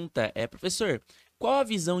pergunta é, professor, qual a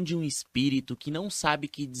visão de um espírito que não sabe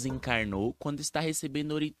que desencarnou quando está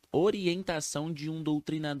recebendo orientação de um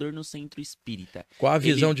doutrinador no centro espírita? Qual a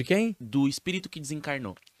visão de quem? Do espírito que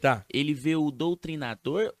desencarnou. Tá. Ele vê o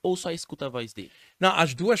doutrinador ou só escuta a voz dele? Não,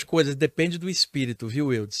 as duas coisas, depende do espírito,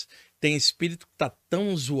 viu, Eudes? Tem espírito que tá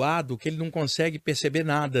tão zoado que ele não consegue perceber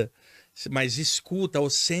nada, mas escuta ou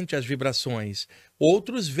sente as vibrações.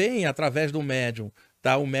 Outros veem através do médium,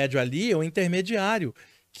 tá? O médium ali é o intermediário,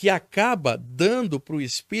 que acaba dando para o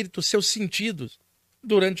espírito seus sentidos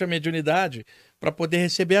durante a mediunidade para poder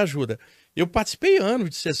receber ajuda. Eu participei anos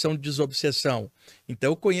de sessão de desobsessão,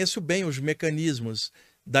 então eu conheço bem os mecanismos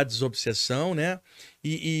da desobsessão, né?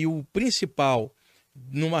 E o principal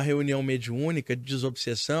numa reunião mediúnica de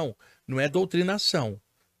desobsessão não é doutrinação,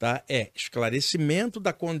 tá? É esclarecimento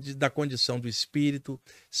da condição do espírito,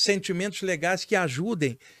 sentimentos legais que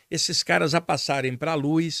ajudem esses caras a passarem para a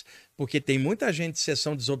luz, porque tem muita gente de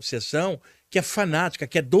sessão de desobsessão que é fanática,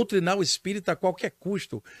 quer doutrinar o espírito a qualquer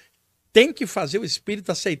custo. Tem que fazer o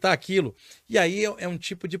espírito aceitar aquilo. E aí é um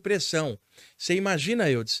tipo de pressão. Você imagina,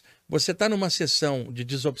 Eudes, você está numa sessão de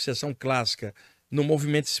desobsessão clássica no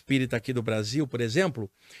movimento espírita aqui do Brasil, por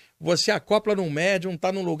exemplo, você acopla num médium,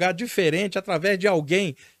 está num lugar diferente através de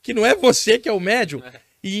alguém que não é você que é o médium,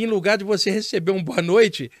 e em lugar de você receber um boa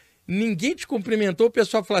noite, ninguém te cumprimentou, o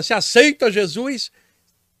pessoal fala assim, aceita Jesus?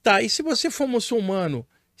 Tá, e se você for muçulmano,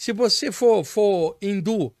 se você for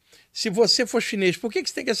hindu, se você for chinês, por que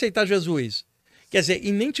você tem que aceitar Jesus? Quer dizer,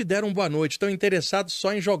 e nem te deram boa noite, estão interessados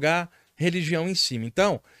só em jogar religião em cima.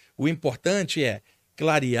 Então, o importante é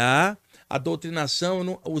clarear a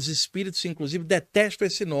doutrinação. Os espíritos, inclusive, detestam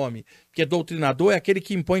esse nome, porque doutrinador é aquele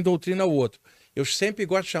que impõe doutrina ao outro. Eu sempre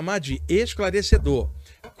gosto de chamar de esclarecedor.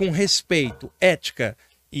 Com respeito, ética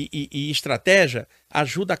e estratégia,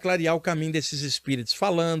 ajuda a clarear o caminho desses espíritos,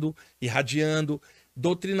 falando, irradiando.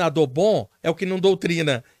 Doutrinador bom é o que não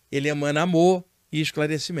doutrina. Ele emana amor e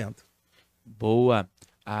esclarecimento. Boa.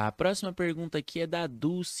 A próxima pergunta aqui é da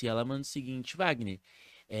Dulce. Ela manda o seguinte, Wagner,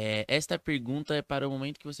 esta pergunta é para o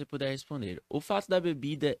momento que você puder responder. O fato da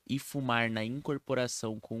bebida e fumar na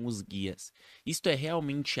incorporação com os guias, isto é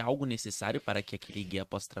realmente algo necessário para que aquele guia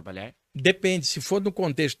possa trabalhar? Depende. Se for no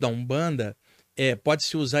contexto da Umbanda,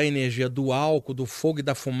 pode-se usar a energia do álcool, do fogo e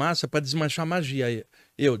da fumaça para desmanchar magia,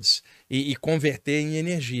 Eudes, e converter em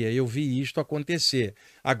energia. Eu vi isto acontecer.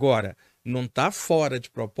 Agora, não está fora de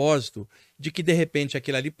propósito de que, de repente,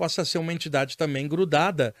 aquilo ali possa ser uma entidade também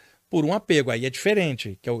grudada por um apego. Aí é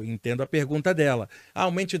diferente, que eu entendo a pergunta dela. Ah,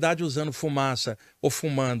 uma entidade usando fumaça ou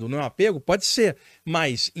fumando não é um apego? Pode ser,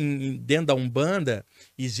 mas dentro da Umbanda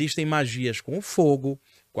existem magias com o fogo,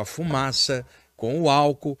 com a fumaça, com o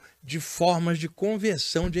álcool, de formas de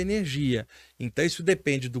conversão de energia. Então isso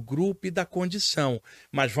depende do grupo e da condição.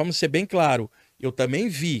 Mas vamos ser bem claro, eu também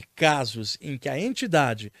vi casos em que a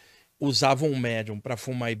entidade usava um médium para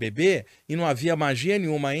fumar e beber e não havia magia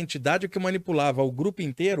nenhuma, a entidade que manipulava o grupo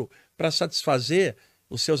inteiro para satisfazer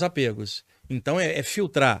os seus apegos. Então é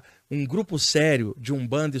filtrar. Um grupo sério de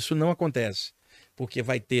Umbanda, isso não acontece. Porque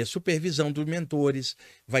vai ter supervisão dos mentores,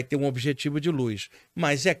 vai ter um objetivo de luz.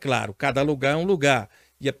 Mas é claro, cada lugar é um lugar.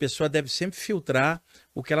 E a pessoa deve sempre filtrar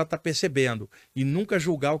o que ela está percebendo e nunca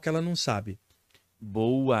julgar o que ela não sabe.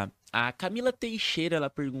 Boa. A Camila Teixeira, ela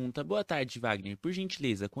pergunta, boa tarde, Wagner. Por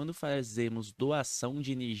gentileza, quando fazemos doação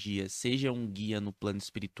de energia, seja um guia no plano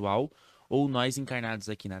espiritual ou nós encarnados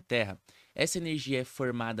aqui na Terra, essa energia é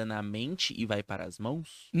formada na mente e vai para as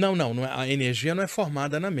mãos? Não, a energia não é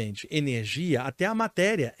formada na mente. Energia, até a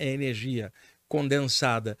matéria é energia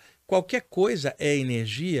condensada. Qualquer coisa é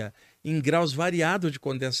energia em graus variados de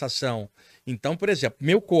condensação. Então, por exemplo,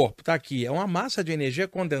 meu corpo está aqui, é uma massa de energia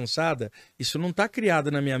condensada, isso não está criado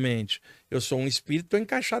na minha mente. Eu sou um espírito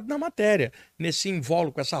encaixado na matéria, nesse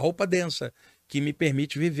invólucro, com essa roupa densa, que me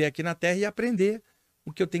permite viver aqui na Terra e aprender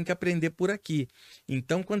o que eu tenho que aprender por aqui.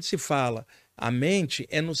 Então, quando se fala a mente,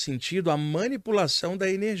 é no sentido a manipulação da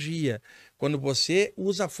energia. Quando você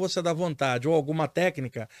usa a força da vontade ou alguma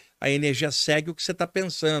técnica, a energia segue o que você está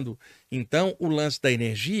pensando. Então, o lance da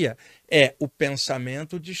energia é o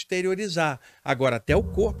pensamento de exteriorizar. Agora, até o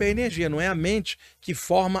corpo é energia, não é a mente que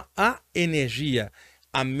forma a energia.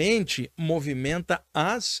 A mente movimenta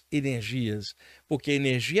as energias, porque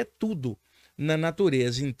energia é tudo na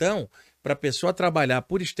natureza. Então, para a pessoa trabalhar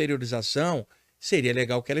por exteriorização, seria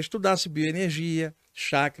legal que ela estudasse bioenergia,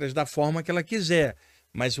 chakras, da forma que ela quiser.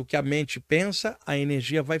 Mas o que a mente pensa, a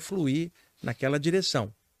energia vai fluir naquela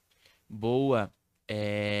direção. Boa.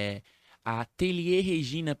 A Ateliê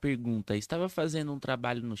Regina pergunta: estava fazendo um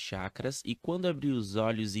trabalho nos chakras e quando abri os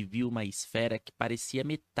olhos e vi uma esfera que parecia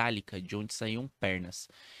metálica, de onde saíam pernas.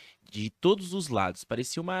 De todos os lados,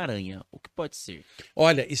 parecia uma aranha. O que pode ser?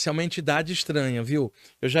 Olha, isso é uma entidade estranha, viu?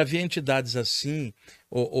 Eu já vi entidades assim,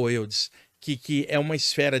 ô Eudes, que é uma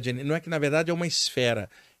esfera de... Não é que, na verdade, é uma esfera.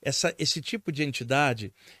 Esse tipo de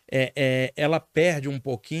entidade, ela perde um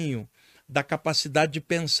pouquinho da capacidade de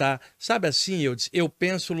pensar. Sabe assim, Eudes? Eu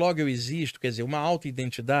penso, logo eu existo. Quer dizer, uma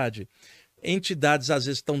autoidentidade. Entidades, às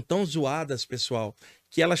vezes, estão tão zoadas, pessoal,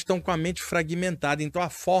 que elas estão com a mente fragmentada. Então, a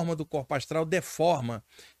forma do corpo astral deforma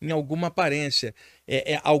em alguma aparência.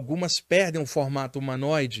 Algumas perdem o formato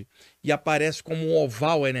humanoide e aparece como um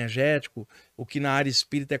oval energético, o que na área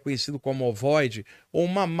espírita é conhecido como ovoide, ou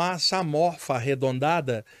uma massa amorfa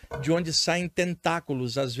arredondada, de onde saem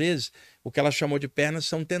tentáculos. Às vezes, o que ela chamou de pernas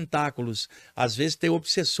são tentáculos. Às vezes, tem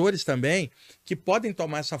obsessores também que podem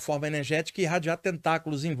tomar essa forma energética e irradiar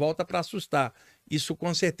tentáculos em volta para assustar. Isso,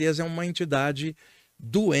 com certeza, é uma entidade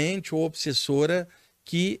doente ou obsessora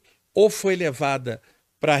que ou foi levada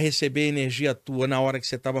para receber energia tua na hora que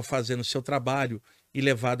você estava fazendo o seu trabalho e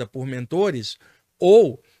levada por mentores,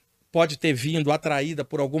 ou pode ter vindo atraída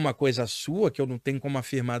por alguma coisa sua, que eu não tenho como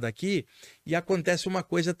afirmar daqui, e acontece uma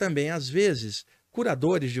coisa também, às vezes,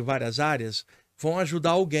 curadores de várias áreas vão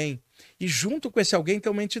ajudar alguém, e junto com esse alguém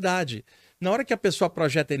tem uma entidade. Na hora que a pessoa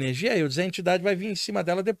projeta energia, a entidade vai vir em cima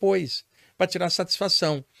dela depois, para tirar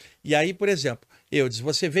satisfação. E aí, por exemplo,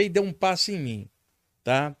 você veio e deu um passe em mim,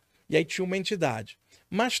 tá? E aí tinha uma entidade.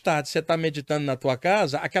 Mais tarde, você está meditando na tua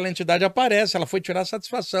casa, aquela entidade aparece, ela foi tirar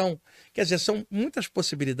satisfação. Quer dizer, são muitas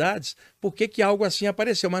possibilidades por que algo assim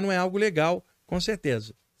apareceu, mas não é algo legal, com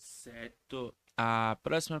certeza. Certo. A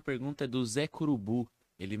próxima pergunta é do Zé Curubu.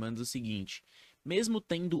 Ele manda o seguinte: mesmo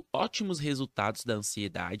tendo ótimos resultados da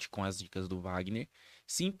ansiedade com as dicas do Wagner,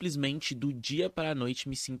 simplesmente do dia para a noite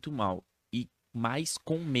me sinto mal e mais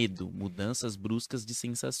com medo, mudanças bruscas de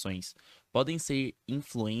sensações. Podem ser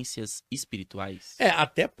influências espirituais?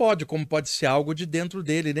 Até pode, como pode ser algo de dentro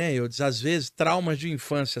dele, né, Eudes? Às vezes, traumas de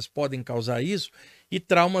infâncias podem causar isso e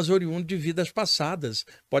traumas oriundos de vidas passadas.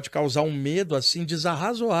 Pode causar um medo, assim,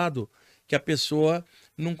 desarrazoado, que a pessoa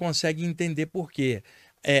não consegue entender por quê.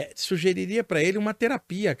 Sugeriria para ele uma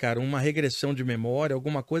terapia, cara, uma regressão de memória,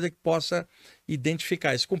 alguma coisa que possa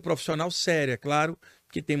identificar isso com um profissional sério, é claro,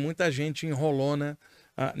 porque tem muita gente enrolona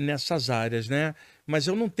nessas áreas, né? Mas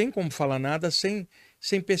eu não tenho como falar nada sem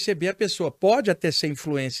perceber a pessoa. Pode até ser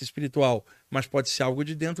influência espiritual, mas pode ser algo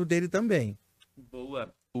de dentro dele também.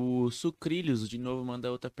 Boa. O Sucrilhos, de novo, manda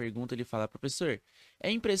outra pergunta. Ele fala: professor, é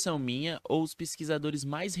impressão minha ou os pesquisadores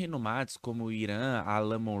mais renomados, como o Irã,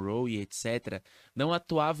 Alan Monroe e etc., não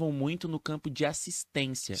atuavam muito no campo de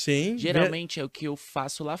assistência? Sim, Geralmente é o que eu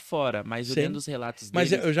faço lá fora, mas olhando sim. os relatos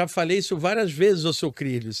Mas deles. eu já falei isso várias vezes, ô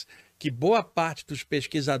Sucrilhos, que boa parte dos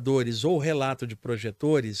pesquisadores ou relato de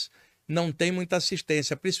projetores não tem muita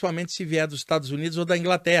assistência, principalmente se vier dos Estados Unidos ou da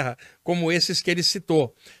Inglaterra, como esses que ele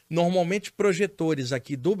citou. Normalmente, projetores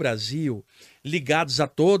aqui do Brasil, ligados a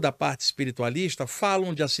toda a parte espiritualista,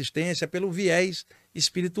 falam de assistência pelo viés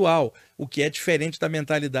espiritual, o que é diferente da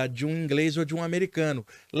mentalidade de um inglês ou de um americano.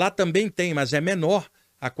 Lá também tem, mas é menor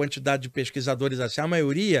a quantidade de pesquisadores assim. A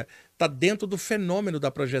maioria está dentro do fenômeno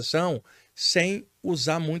da projeção, sem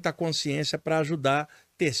usar muita consciência para ajudar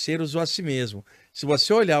terceiros ou a si mesmo. Se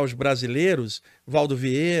você olhar os brasileiros, Valdo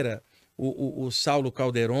Vieira, o Saulo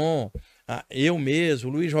Calderon, eu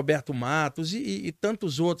mesmo, Luiz Roberto Matos e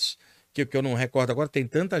tantos outros que eu não recordo agora, tem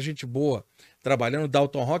tanta gente boa trabalhando,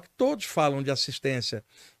 Dalton Rock, todos falam de assistência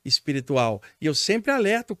espiritual. E eu sempre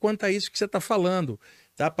alerto quanto a isso que você está falando,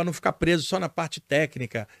 tá? Para não ficar preso só na parte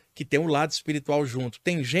técnica, que tem um lado espiritual junto.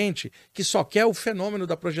 Tem gente que só quer o fenômeno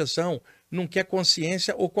da projeção, não quer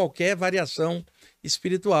consciência ou qualquer variação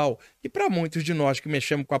espiritual. E para muitos de nós que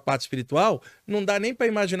mexemos com a parte espiritual, não dá nem para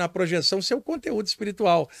imaginar a projeção ser o conteúdo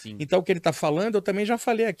espiritual. Sim. Então, o que ele está falando, eu também já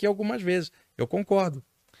falei aqui algumas vezes. Eu concordo.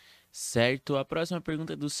 Certo. A próxima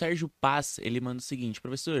pergunta é do Sérgio Paz. Ele manda o seguinte: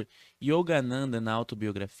 professor, Yogananda, na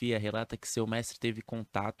autobiografia, relata que seu mestre teve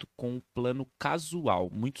contato com um plano casual,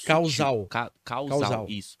 muito sutil. Causal. Causal,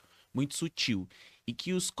 isso. Muito sutil. E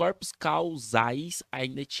que os corpos causais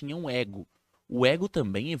ainda tinham ego. O ego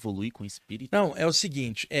também evolui com o espírito? Não, é o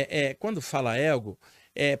seguinte, quando fala ego,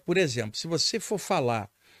 por exemplo, se você for falar,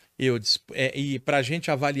 e para a gente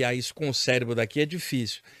avaliar isso com o cérebro daqui é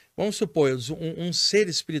difícil. Vamos supor, um ser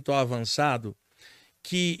espiritual avançado,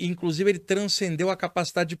 que inclusive ele transcendeu a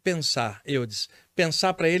capacidade de pensar,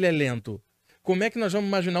 pensar para ele é lento. Como é que nós vamos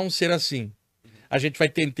imaginar um ser assim? a gente vai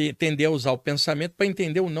tender a usar o pensamento para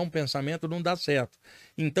entender o não pensamento, não dá certo.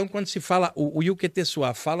 Então, quando se fala, o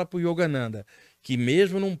Yuketeswar fala para o Yogananda que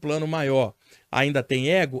mesmo num plano maior ainda tem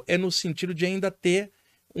ego, é no sentido de ainda ter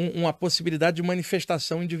uma possibilidade de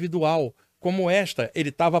manifestação individual, como esta, ele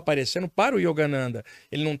estava aparecendo para o Yogananda,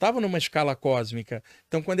 ele não estava numa escala cósmica.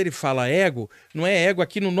 Então, quando ele fala ego, não é ego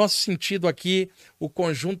aqui no nosso sentido aqui, o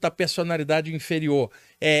conjunto da personalidade inferior.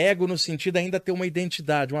 É ego no sentido de ainda ter uma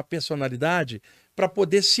identidade, uma personalidade, para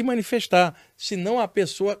poder se manifestar. Senão a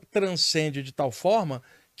pessoa transcende de tal forma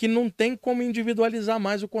que não tem como individualizar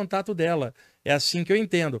mais o contato dela. É assim que eu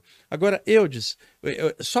entendo. Agora, Eudes,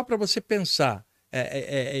 só para você pensar,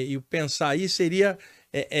 e pensar aí seria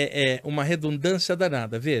uma redundância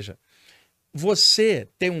danada. Veja, você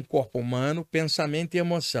tem um corpo humano, pensamento e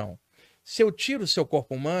emoção. Se eu tiro o seu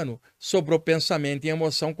corpo humano, sobrou pensamento e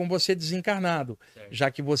emoção com você desencarnado, certo,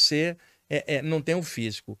 já que você não tem o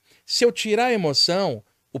físico. Se eu tirar a emoção,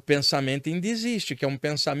 o pensamento ainda existe, que é um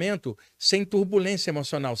pensamento sem turbulência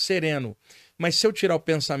emocional, sereno. Mas se eu tirar o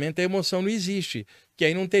pensamento, a emoção não existe, que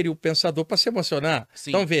aí não teria o pensador para se emocionar.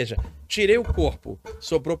 Sim. Então veja, tirei o corpo,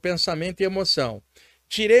 sobrou pensamento e emoção.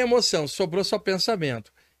 Tirei a emoção, sobrou só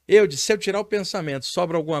pensamento. Eu disse, se eu tirar o pensamento,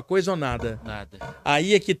 sobra alguma coisa ou nada? Nada.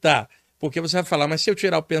 Aí é que tá. Porque você vai falar, mas se eu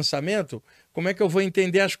tirar o pensamento, como é que eu vou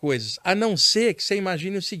entender as coisas? A não ser que você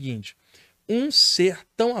imagine o seguinte, um ser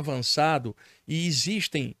tão avançado, e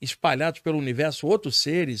existem espalhados pelo universo outros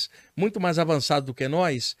seres muito mais avançados do que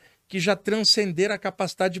nós, que já transcenderam a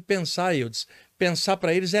capacidade de pensar, Eudes. Pensar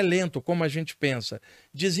para eles é lento, como a gente pensa.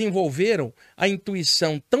 Desenvolveram a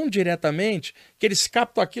intuição tão diretamente que eles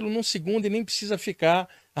captam aquilo num segundo e nem precisa ficar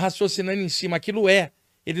raciocinando em cima. Aquilo é.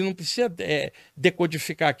 Ele não precisa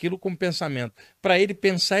decodificar aquilo como pensamento. Para ele,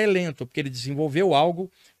 pensar é lento, porque ele desenvolveu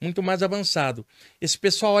algo muito mais avançado. Esse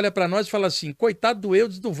pessoal olha para nós e fala assim, coitado do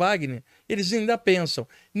Eudes e do Wagner. Eles ainda pensam.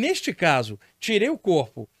 Neste caso, tirei o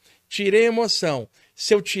corpo, tirei a emoção.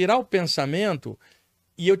 Se eu tirar o pensamento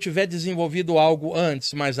e eu tiver desenvolvido algo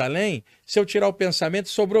antes, mais além, se eu tirar o pensamento,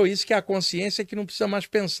 sobrou isso, que é a consciência que não precisa mais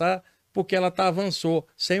pensar, porque ela avançou,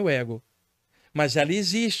 sem o ego. Mas ela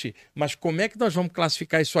existe. Mas como é que nós vamos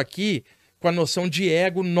classificar isso aqui com a noção de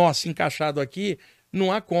ego nosso encaixado aqui? Não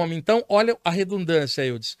há como. Então, olha a redundância,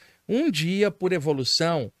 Eudes. Um dia por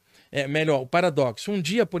evolução, melhor, o paradoxo, um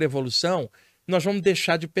dia por evolução, nós vamos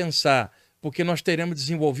deixar de pensar, porque nós teremos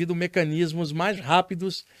desenvolvido mecanismos mais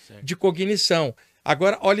rápidos de cognição.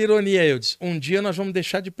 Agora, olha a ironia, Eudes. Um dia nós vamos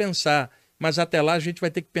deixar de pensar, mas até lá a gente vai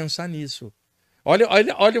ter que pensar nisso. Olha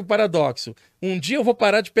o paradoxo. Um dia eu vou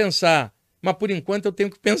parar de pensar, mas por enquanto eu tenho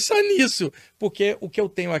que pensar nisso, porque o que eu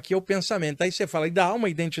tenho aqui é o pensamento. Aí você fala, ainda há uma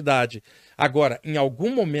identidade. Agora, em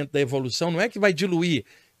algum momento da evolução, não é que vai diluir,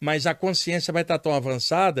 mas a consciência vai estar tão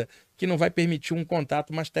avançada que não vai permitir um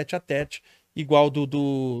contato mais tete a tete, igual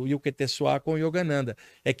do Yuketeswar com o Yogananda.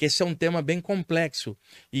 É que esse é um tema bem complexo.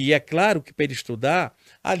 E é claro que para ele estudar,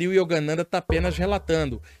 ali o Yogananda está apenas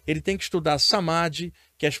relatando. Ele tem que estudar Samadhi,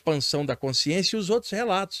 que é a expansão da consciência, e os outros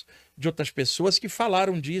relatos de outras pessoas que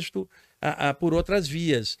falaram disto por outras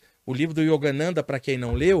vias. O livro do Yogananda, para quem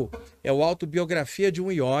não leu, é o Autobiografia de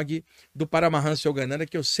um Yogi, do Paramahansa Yogananda,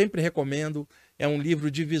 que eu sempre recomendo. É um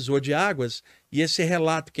livro divisor de águas. E esse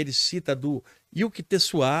relato que ele cita do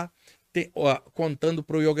Yuketeswar, contando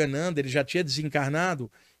para o Yogananda, ele já tinha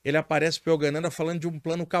desencarnado, ele aparece para o Yogananda falando de um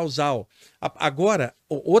plano causal. Agora,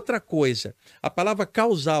 outra coisa, a palavra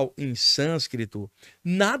causal em sânscrito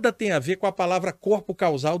nada tem a ver com a palavra corpo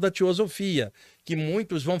causal da teosofia, que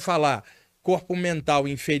muitos vão falar corpo mental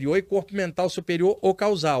inferior e corpo mental superior ou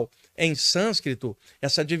causal. Em sânscrito,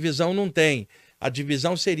 essa divisão não tem. A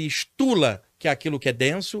divisão seria stula, que é aquilo que é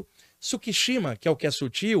denso, Sukshima, que é o que é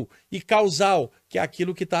sutil, e causal, que é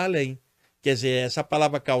aquilo que está além. Quer dizer, essa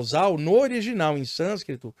palavra causal, no original, em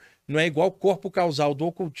sânscrito, não é igual corpo causal do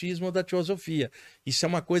ocultismo ou da teosofia. Isso é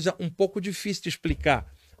uma coisa um pouco difícil de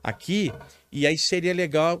explicar aqui, e aí seria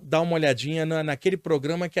legal dar uma olhadinha naquele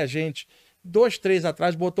programa que a gente, 2, 3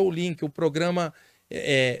 atrás, botou o link, o programa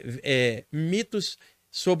Mitos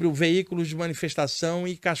sobre o Veículos de Manifestação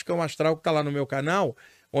e Cascão Astral, que está lá no meu canal,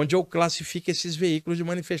 onde eu classifico esses veículos de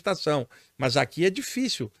manifestação. Mas aqui é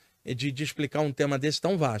difícil de explicar um tema desse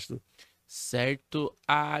tão vasto. Certo.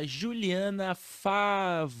 A Juliana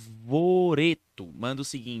Favoreto manda o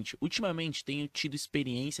seguinte: ultimamente tenho tido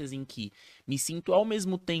experiências em que me sinto ao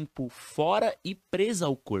mesmo tempo fora e presa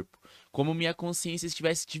ao corpo, como minha consciência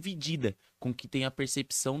estivesse dividida, com que tem a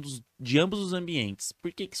percepção de ambos os ambientes.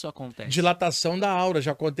 Por que isso acontece? Dilatação da aura,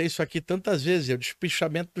 já contei isso aqui tantas vezes, é o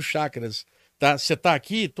despichamento dos chakras. Tá? Você está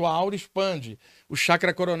aqui, tua aura expande. O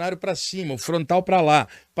chakra coronário para cima, o frontal para lá.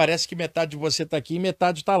 Parece que metade de você está aqui e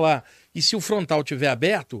metade está lá. E se o frontal estiver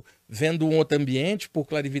aberto, vendo um outro ambiente, por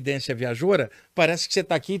clarividência viajoura, parece que você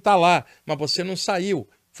está aqui e está lá, mas você não saiu.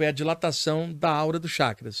 Foi a dilatação da aura dos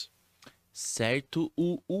chakras. Certo?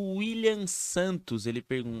 O William Santos, ele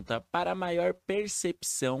pergunta, para maior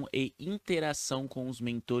percepção e interação com os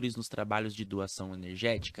mentores nos trabalhos de doação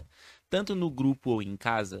energética, tanto no grupo ou em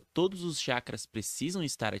casa, todos os chakras precisam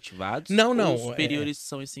estar ativados? Não, não. Ou os superiores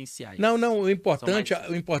são essenciais? Não. O São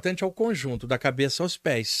mais... importante é o conjunto, da cabeça aos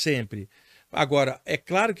pés, sempre. Agora, é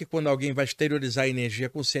claro que quando alguém vai exteriorizar a energia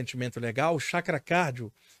com sentimento legal, o chakra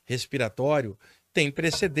cardio respiratório tem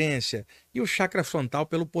precedência. E o chakra frontal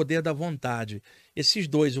pelo poder da vontade. Esses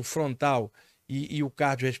dois, o frontal e o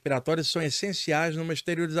cardiorrespiratório, são essenciais numa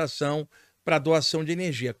exteriorização para a doação de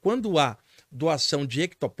energia. Quando há doação de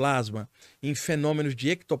ectoplasma, em fenômenos de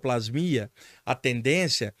ectoplasmia, a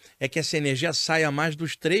tendência é que essa energia saia mais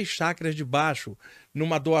dos 3 chakras de baixo,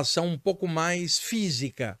 numa doação um pouco mais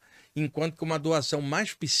física, enquanto que uma doação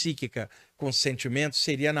mais psíquica, com sentimentos,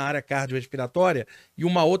 seria na área cardiorrespiratória e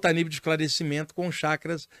uma outra nível de esclarecimento com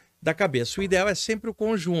chakras da cabeça. O ideal é sempre o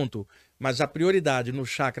conjunto, mas a prioridade no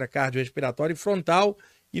chakra cardiorrespiratório e frontal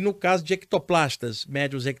e no caso de ectoplastas,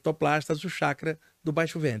 médios ectoplastas, o chakra do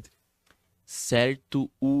baixo ventre.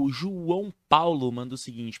 Certo, o João Paulo manda o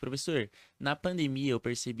seguinte, professor, na pandemia eu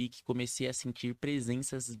percebi que comecei a sentir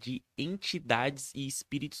presenças de entidades e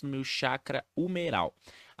espíritos no meu chakra humeral.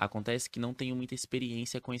 Acontece que não tenho muita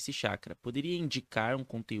experiência com esse chakra. Poderia indicar um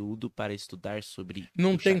conteúdo para estudar sobre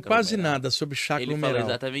Não o tem chakra quase humeral? nada sobre chakra Ele humeral. falou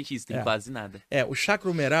exatamente isso, tem quase nada. O chakra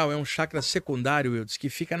humeral é um chakra secundário, Wildes, que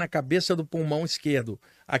fica na cabeça do pulmão esquerdo.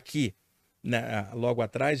 Aqui, né, logo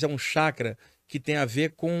atrás, é um chakra que tem a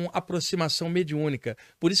ver com aproximação mediúnica.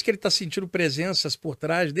 Por isso que ele está sentindo presenças por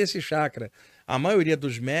trás desse chakra. A maioria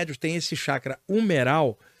dos médios tem esse chakra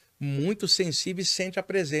humeral muito sensível e sente a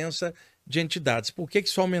presença de entidades. Por que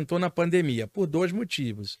isso aumentou na pandemia? Por 2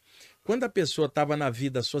 motivos. Quando a pessoa estava na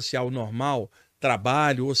vida social normal,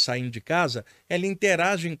 trabalho ou saindo de casa, ela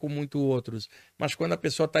interage com muitos outros. Mas quando a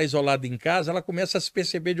pessoa está isolada em casa, ela começa a se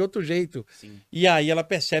perceber de outro jeito. Sim. E aí ela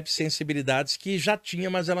percebe sensibilidades que já tinha,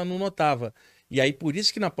 mas ela não notava. E aí por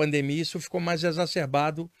isso que na pandemia isso ficou mais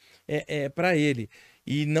exacerbado para ele.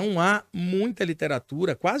 E não há muita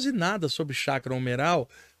literatura, quase nada sobre chakra humeral.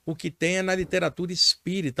 O que tem é na literatura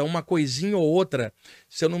espírita, uma coisinha ou outra.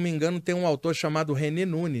 Se eu não me engano, tem um autor chamado René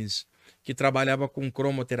Nunes, que trabalhava com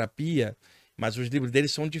cromoterapia, mas os livros dele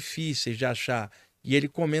são difíceis de achar. E ele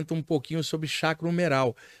comenta um pouquinho sobre chakra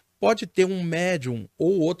humeral. Pode ter um médium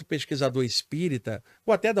ou outro pesquisador espírita,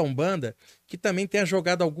 ou até da Umbanda, que também tenha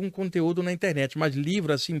jogado algum conteúdo na internet. Mas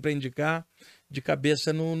livro assim para indicar, de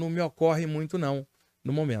cabeça não me ocorre muito não,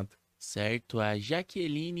 no momento. Certo, a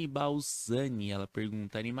Jaqueline Balzani, ela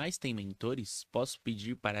pergunta, animais têm mentores? Posso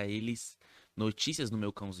pedir para eles notícias no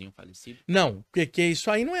meu cãozinho falecido? Não, porque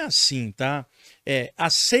isso aí não é assim, tá?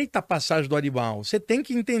 Aceita a passagem do animal. Você tem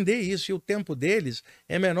que entender isso, e o tempo deles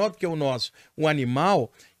é menor do que o nosso. O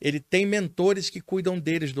animal, ele tem mentores que cuidam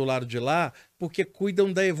deles do lado de lá, porque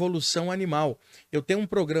cuidam da evolução animal. Eu tenho um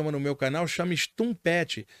programa no meu canal, chama Stum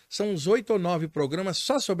Pet. São uns 8 ou 9 programas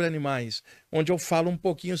só sobre animais, onde eu falo um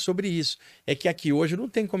pouquinho sobre isso. É que aqui hoje não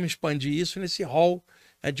tem como expandir isso nesse hall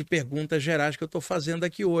de perguntas gerais que eu estou fazendo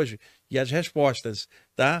aqui hoje. E as respostas,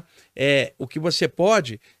 tá? O que você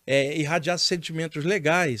pode é irradiar sentimentos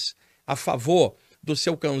legais a favor do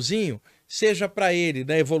seu cãozinho, seja para ele,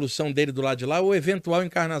 na evolução dele do lado de lá, ou eventual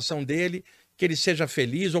encarnação dele, que ele seja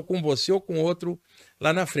feliz, ou com você, ou com outro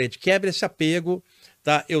lá na frente. Quebre esse apego,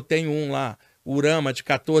 tá? Eu tenho um lá, o Urama, de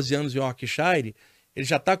 14 anos em Yorkshire, ele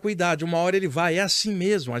já está com idade, uma hora ele vai, é assim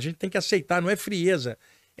mesmo, a gente tem que aceitar, não é frieza.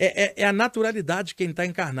 É a naturalidade de quem está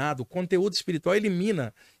encarnado. O conteúdo espiritual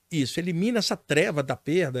elimina isso, elimina essa treva da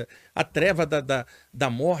perda, a treva da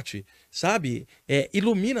morte, sabe?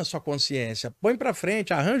 Ilumina a sua consciência, põe para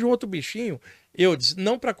frente, arranja um outro bichinho,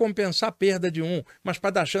 não para compensar a perda de um, mas para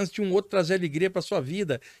dar chance de um outro trazer alegria para sua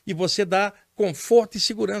vida, e você dá conforto e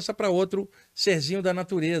segurança para outro serzinho da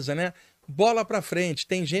natureza, né? Bola para frente,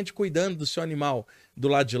 tem gente cuidando do seu animal do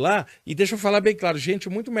lado de lá, e deixa eu falar bem claro, gente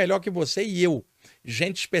muito melhor que você e eu,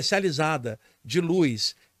 gente especializada, de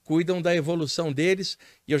luz, cuidam da evolução deles,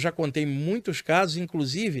 e eu já contei muitos casos,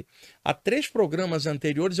 inclusive, há 3 programas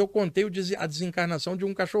anteriores eu contei a desencarnação de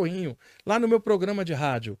um cachorrinho, lá no meu programa de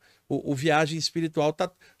rádio, o Viagem Espiritual,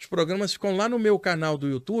 os programas ficam lá no meu canal do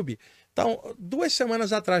YouTube. Então, 2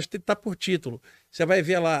 semanas atrás, está por título, você vai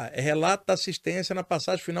ver lá, relato da assistência na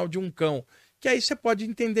passagem final de um cão, que aí você pode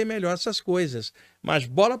entender melhor essas coisas, mas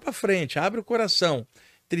bola para frente, abre o coração.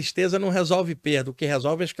 tristeza não resolve perda, o que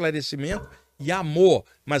resolve é esclarecimento e amor.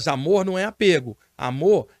 Mas amor não é apego,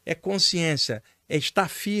 amor é consciência, é estar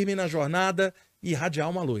firme na jornada e irradiar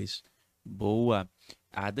uma luz. Boa.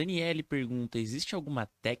 A Daniele pergunta: existe alguma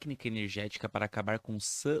técnica energética para acabar com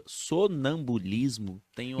sonambulismo?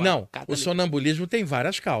 Tenho a Não, o sonambulismo tem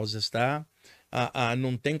várias causas, tá?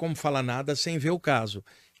 Não tem como falar nada sem ver o caso.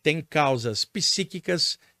 Tem causas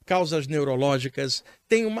psíquicas, causas neurológicas,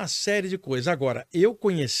 tem uma série de coisas. Agora, eu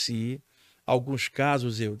conheci alguns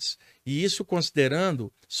casos, Eudes, e isso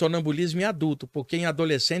considerando sonambulismo em adulto, porque em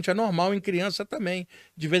adolescente é normal, em criança também.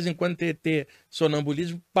 De vez em quando ter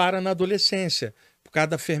sonambulismo para na adolescência, por causa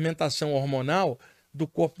da fermentação hormonal do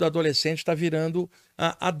corpo do adolescente está virando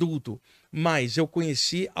adulto. Mas eu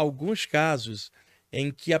conheci alguns casos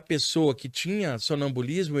em que a pessoa que tinha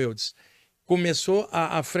sonambulismo, Eudes, começou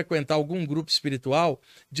a frequentar algum grupo espiritual,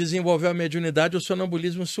 desenvolveu a mediunidade, o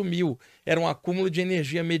sonambulismo sumiu. Era um acúmulo de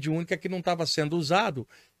energia mediúnica que não estava sendo usado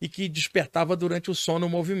e que despertava durante o sono o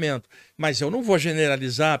movimento. Mas eu não vou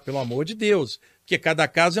generalizar, pelo amor de Deus, porque cada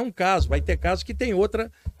caso é um caso. Vai ter casos que tem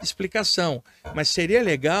outra explicação. Mas seria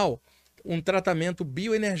legal um tratamento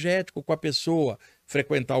bioenergético com a pessoa,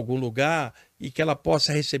 frequentar algum lugar e que ela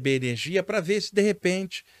possa receber energia para ver se, de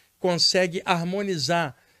repente, consegue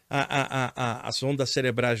harmonizar as ondas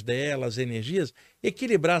cerebrais dela, as energias,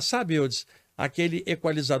 equilibrar, sabe, Eudes, aquele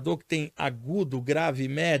equalizador que tem agudo, grave e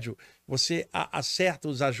médio, você acerta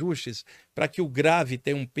os ajustes para que o grave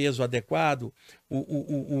tenha um peso adequado,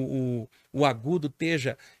 o agudo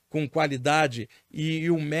esteja com qualidade e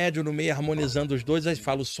o médio no meio harmonizando os dois, aí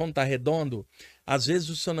fala, o som está redondo. Às vezes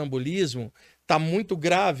o sonambulismo está muito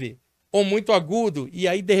grave ou muito agudo, e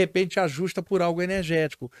aí, de repente, ajusta por algo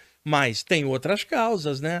energético. Mas tem outras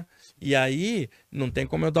causas, né? E aí, não tem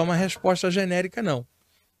como eu dar uma resposta genérica, não.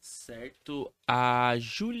 Certo. A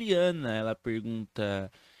Juliana, ela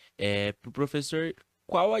pergunta para o professor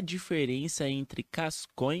qual a diferença entre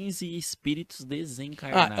cascões e espíritos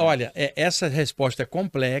desencarnados. Olha, essa resposta é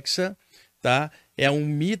complexa, tá? É um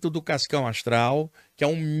mito do cascão astral, que é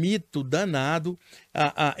um mito danado.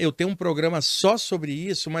 Eu tenho um programa só sobre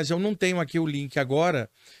isso, mas eu não tenho aqui o link agora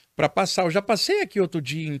para passar. Eu já passei aqui outro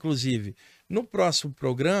dia, inclusive. No próximo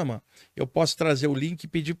programa, eu posso trazer o link e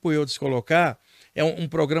pedir para o Eudes colocar. É um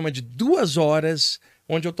programa de 2 horas,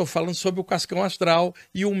 onde eu estou falando sobre o cascão astral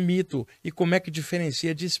e o mito e como é que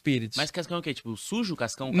diferencia de espíritos. Mas cascão é o quê? Tipo, sujo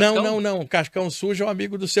cascão? Não. Cascão sujo é um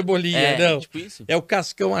amigo do Cebolinha. Não. Tipo isso? É o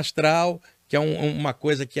cascão astral, que é uma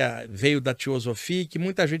coisa que veio da teosofia, que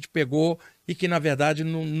muita gente pegou e que, na verdade,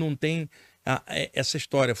 não tem essa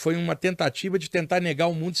história. Foi uma tentativa de tentar negar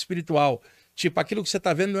o mundo espiritual. Tipo, aquilo que você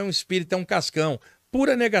está vendo não é um espírito, é um cascão.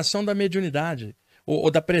 Pura negação da mediunidade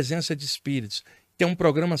ou da presença de espíritos. Tem um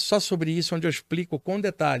programa só sobre isso, onde eu explico com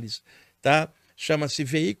detalhes, tá? Chama-se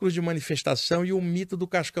Veículos de Manifestação e o Mito do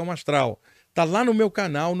Cascão Astral. Tá lá no meu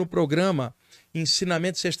canal, no programa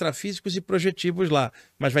Ensinamentos Extrafísicos e Projetivos lá,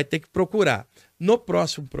 mas vai ter que procurar. No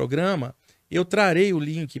próximo programa, eu trarei o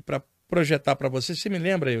link para projetar para você. Você me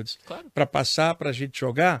lembra, Eudes? Claro. Para passar, para a gente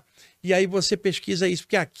jogar. E aí você pesquisa isso,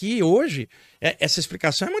 porque aqui, hoje, essa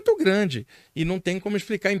explicação é muito grande e não tem como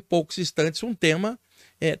explicar em poucos instantes um tema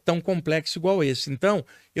tão complexo igual esse. Então,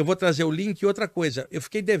 eu vou trazer o link. E outra coisa, eu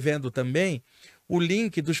fiquei devendo também o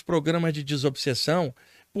link dos programas de desobsessão,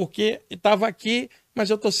 porque estava aqui, mas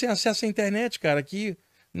eu estou sem acesso à internet, cara, aqui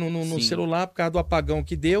no celular, por causa do apagão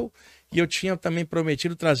que deu. E eu tinha também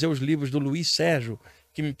prometido trazer os livros do Luiz Sérgio,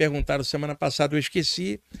 que me perguntaram semana passada, eu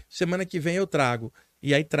esqueci. Semana que vem eu trago.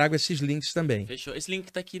 E aí trago esses links também. Fechou. Esse link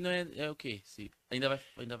que tá aqui não é o quê? Ainda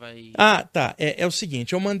vai... Tá. É o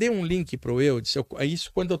seguinte, eu mandei um link pro Eudes,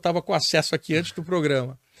 isso quando eu estava com acesso aqui antes do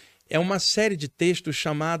programa. É uma série de textos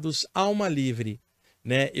chamados Alma Livre,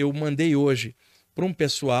 né? Eu mandei hoje para um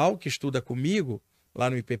pessoal que estuda comigo, lá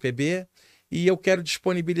no IPPB, e eu quero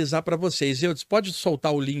disponibilizar para vocês. Eudes, pode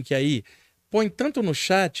soltar o link aí? Põe tanto no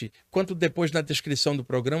chat, quanto depois na descrição do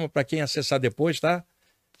programa, para quem acessar depois, tá?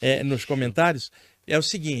 Nos comentários. É o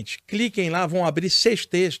seguinte, cliquem lá, vão abrir 6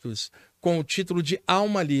 textos com o título de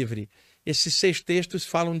Alma Livre. Esses 6 textos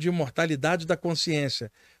falam de imortalidade da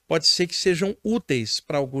consciência. Pode ser que sejam úteis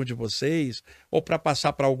para algum de vocês ou para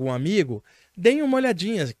passar para algum amigo. Deem uma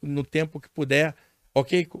olhadinha no tempo que puder.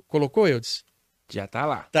 Ok? Colocou, Eudes? Já tá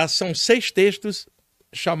lá. Tá, são 6 textos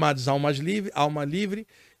chamados Alma Livre.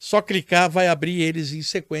 Só clicar, vai abrir eles em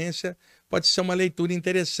sequência. Pode ser uma leitura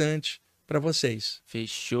interessante para vocês.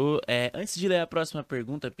 Fechou. Antes de ler a próxima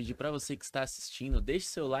pergunta, pedir para você que está assistindo, deixe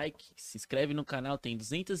seu like, se inscreve no canal, tem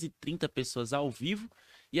 230 pessoas ao vivo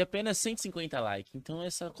e apenas 150 likes. Então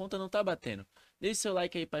essa conta não tá batendo. Deixe seu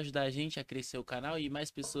like aí pra ajudar a gente a crescer o canal e mais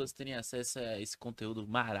pessoas terem acesso a esse conteúdo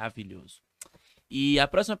maravilhoso. E a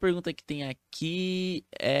próxima pergunta que tem aqui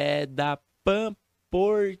é da Pan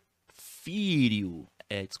Porfírio.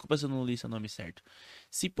 Desculpa se eu não li seu nome certo.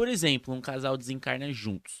 Se, por exemplo, um casal desencarna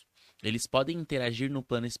juntos, eles podem interagir no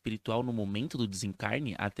plano espiritual no momento do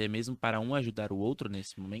desencarne, até mesmo para um ajudar o outro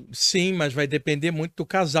nesse momento? Sim, mas vai depender muito do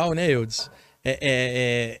casal, né, Eudes?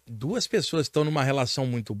 Duas pessoas estão numa relação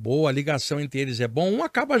muito boa, a ligação entre eles é bom, um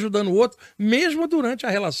acaba ajudando o outro, mesmo durante a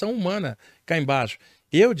relação humana cá embaixo.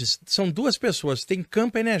 Eudes, são duas pessoas, têm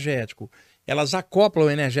campo energético, elas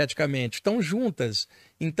acoplam energeticamente, estão juntas.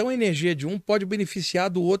 Então a energia de um pode beneficiar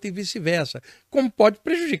do outro e vice-versa. Como pode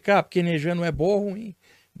prejudicar, porque a energia não é boa ou ruim.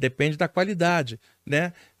 Depende da qualidade,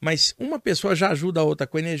 né? Mas uma pessoa já ajuda a outra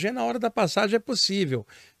com energia, na hora da passagem é possível.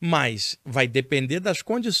 Mas vai depender das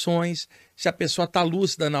condições, se a pessoa está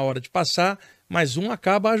lúcida na hora de passar, mas um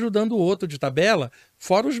acaba ajudando o outro de tabela,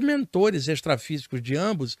 fora os mentores extrafísicos de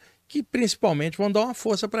ambos, que principalmente vão dar uma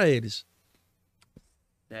força para eles.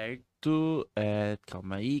 Certo.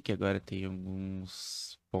 Calma aí, que agora tem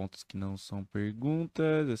alguns pontos que não são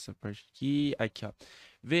perguntas. Essa parte aqui. Aqui, ó.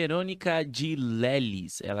 Verônica de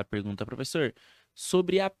Leles, ela pergunta, professor,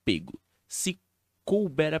 sobre apego. Se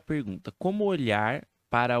couber a pergunta, como olhar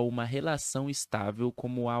para uma relação estável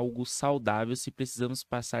como algo saudável se precisamos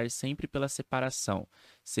passar sempre pela separação,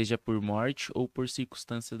 seja por morte ou por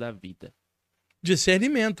circunstâncias da vida?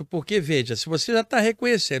 Discernimento, porque veja, se você já está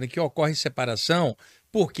reconhecendo que ocorre separação,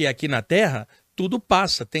 porque aqui na Terra tudo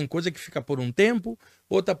passa, tem coisa que fica por um tempo,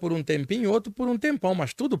 outra por um tempinho, outro por um tempão,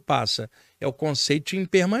 mas tudo passa. É o conceito de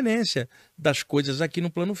impermanência das coisas aqui no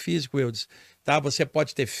plano físico, Eudes. Tá? Você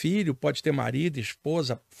pode ter filho, pode ter marido,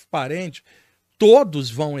 esposa, parente, todos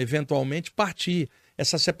vão eventualmente partir.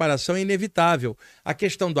 Essa separação é inevitável. A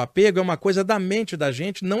questão do apego é uma coisa da mente da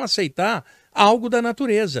gente não aceitar algo da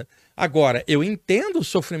natureza. Agora, eu entendo o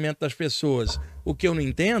sofrimento das pessoas. O que eu não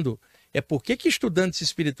entendo é por que estudantes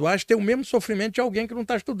espirituais têm o mesmo sofrimento de alguém que não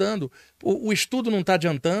está estudando. O estudo não está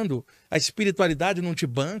adiantando, a espiritualidade não te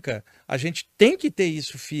banca. A gente tem que ter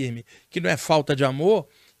isso firme, que não é falta de amor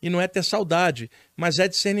e não é ter saudade, mas é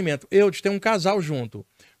discernimento. Tem um casal junto.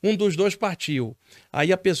 Um dos dois partiu.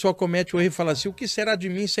 Aí a pessoa comete o erro e fala assim, o que será de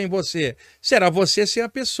mim sem você? Será você sem a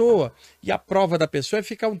pessoa. E a prova da pessoa é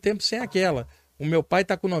ficar um tempo sem aquela. O meu pai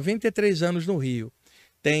está com 93 anos no Rio.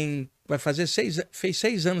 Fez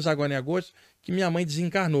 6 anos agora em agosto que minha mãe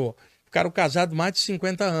desencarnou. Ficaram casados mais de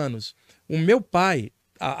 50 anos. O meu pai,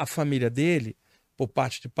 a família dele, por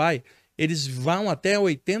parte de pai, eles vão até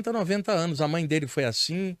 80, 90 anos. A mãe dele foi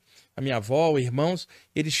assim, a minha avó, irmãos,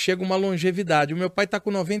 eles chegam a uma longevidade. O meu pai está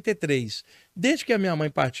com 93. Desde que a minha mãe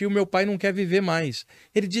partiu, o meu pai não quer viver mais.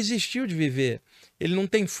 Ele desistiu de viver. Ele não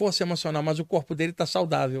tem força emocional, mas o corpo dele está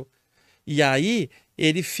saudável. E aí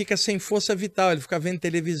ele fica sem força vital, ele fica vendo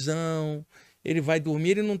televisão, ele vai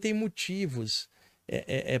dormir, ele não tem motivos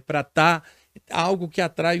para estar algo que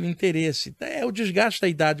atrai o interesse. É o desgaste da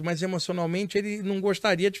idade, mas emocionalmente ele não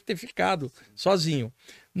gostaria de ter ficado sozinho.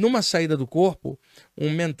 Numa saída do corpo,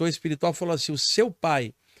 um mentor espiritual falou assim, o seu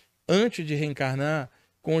pai, antes de reencarnar,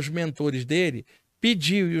 com os mentores dele,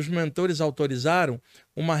 pediu e os mentores autorizaram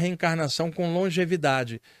uma reencarnação com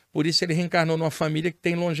longevidade. Por isso ele reencarnou numa família que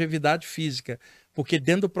tem longevidade física, porque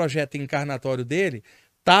dentro do projeto encarnatório dele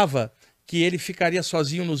estava que ele ficaria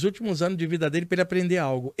sozinho nos últimos anos de vida dele para ele aprender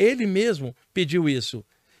algo. Ele mesmo pediu isso.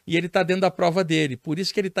 E ele está dentro da prova dele. Por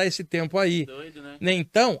isso que ele está esse tempo aí. Doido, né?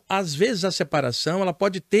 Então, às vezes a separação ela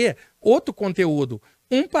pode ter outro conteúdo.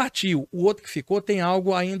 Um partiu, o outro que ficou tem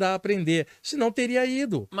algo ainda a aprender. Senão teria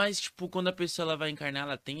ido. Mas, tipo, quando a pessoa ela vai encarnar,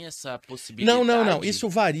 ela tem essa possibilidade? Não. Isso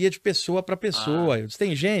varia de pessoa para pessoa.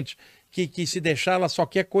 Tem gente que se deixar, ela só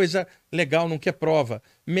quer coisa legal, não quer prova.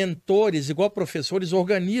 Mentores, igual professores,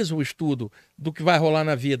 organizam o estudo do que vai rolar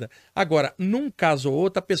na vida. Agora, num caso ou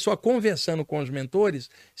outro, a pessoa conversando com os mentores,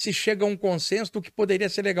 se chega a um consenso do que poderia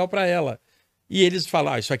ser legal para ela. E eles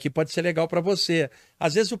falam, isso aqui pode ser legal para você.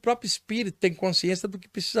 Às vezes o próprio espírito tem consciência do que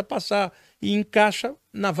precisa passar e encaixa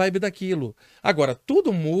na vibe daquilo. Agora,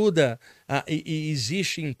 tudo muda e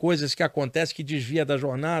existem coisas que acontecem que desvia da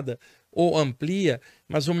jornada ou amplia,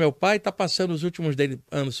 mas o meu pai está passando os últimos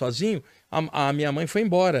anos sozinho, a minha mãe foi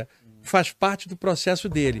embora. Faz parte do processo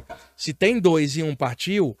dele. Se tem 2 e um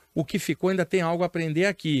partiu, o que ficou ainda tem algo a aprender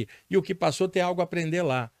aqui. E o que passou tem algo a aprender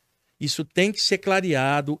lá. Isso tem que ser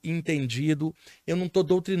clareado, entendido. Eu não estou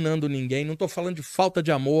doutrinando ninguém, não estou falando de falta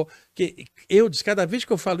de amor. Cada vez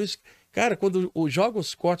que eu falo isso, cara, quando eu jogo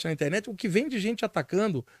os cortes na internet, o que vem de gente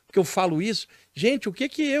atacando, porque eu falo isso, gente, o que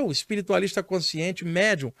eu, espiritualista consciente,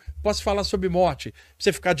 médium, posso falar sobre morte?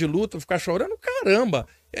 Você ficar de luto, ficar chorando? Caramba!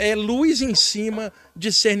 é luz em cima,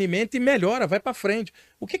 discernimento e melhora, vai para frente.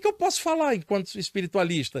 O que eu posso falar enquanto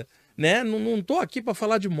espiritualista? Né? Não estou aqui para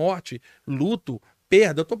falar de morte, luto,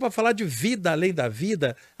 perda, eu estou para falar de vida além da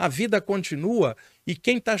vida, a vida continua e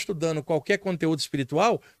quem está estudando qualquer conteúdo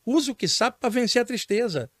espiritual, usa o que sabe para vencer a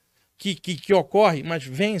tristeza que ocorre, mas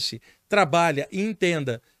vence, trabalha e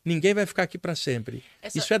entenda. Ninguém vai ficar aqui para sempre.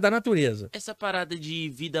 Isso é da natureza. Essa parada de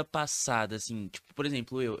vida passada, assim, tipo, por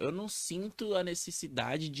exemplo, eu não sinto a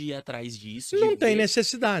necessidade de ir atrás disso. Não tem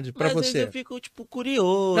necessidade para você. Mas às vezes eu fico, tipo,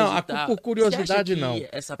 curioso Não, e tal. por curiosidade, Você acha não. que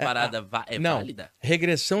essa parada é não. válida?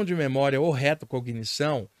 Regressão de memória ou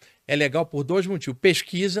retrocognição é legal por dois motivos.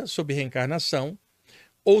 Pesquisa sobre reencarnação.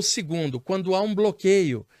 Ou segundo, quando há um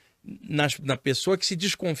bloqueio na pessoa que se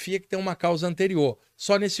desconfia que tem uma causa anterior.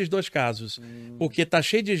 Só nesses dois casos. Porque tá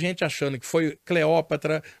cheio de gente achando que foi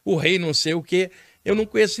Cleópatra, o rei não sei o quê. Eu não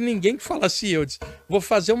conheço ninguém que fala assim. Eu disse, vou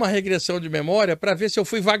fazer uma regressão de memória para ver se eu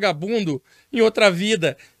fui vagabundo em outra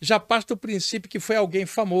vida. Já parte do princípio que foi alguém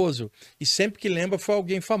famoso. E sempre que lembra foi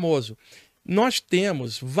alguém famoso. Nós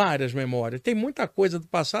temos várias memórias. Tem muita coisa do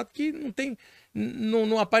passado que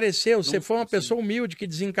não apareceu. Você foi uma pessoa humilde que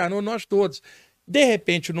desencarnou nós todos. De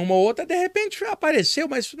repente, numa outra, de repente apareceu,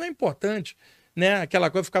 mas isso não é importante, né? Aquela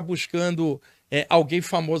coisa de ficar buscando alguém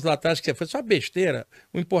famoso lá atrás, que você foi só besteira.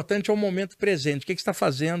 O importante é o momento presente. O que você está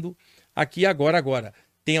fazendo aqui agora?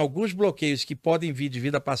 Tem alguns bloqueios que podem vir de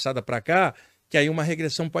vida passada para cá, que aí uma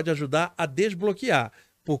regressão pode ajudar a desbloquear.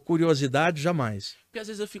 Por curiosidade, jamais. Porque às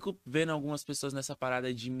vezes eu fico vendo algumas pessoas nessa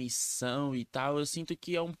parada de missão e tal, eu sinto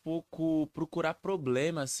que é um pouco procurar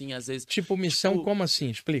problema, assim, às vezes. Tipo, missão, como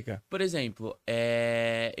assim? Explica. Por exemplo,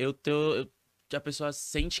 a pessoa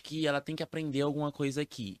sente que ela tem que aprender alguma coisa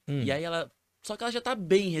aqui. E aí ela... Só que ela já tá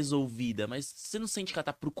bem resolvida, mas você não sente que ela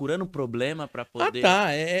tá procurando problema pra poder... Ah, tá.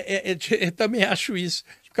 Eu também acho isso.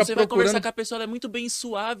 Você vai conversar com a pessoa, ela é muito bem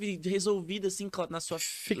suave, resolvida, assim, na sua...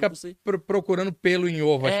 Fica procurando pelo em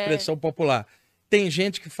ovo, a expressão popular. Tem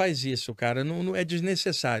gente que faz isso, cara. Não é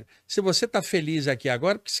desnecessário. Se você tá feliz aqui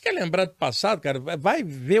agora, porque você quer lembrar do passado, cara, vai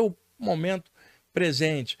ver o momento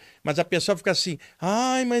presente. Mas a pessoa fica assim,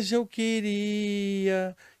 ai, mas eu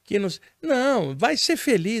queria... que não, vai ser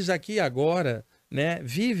feliz aqui agora, né?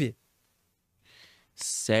 Vive.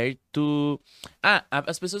 Certo.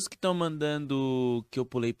 As pessoas que estão mandando que eu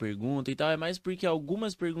pulei pergunta e tal, é mais porque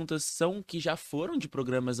algumas perguntas são que já foram de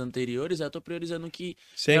programas anteriores, eu tô priorizando que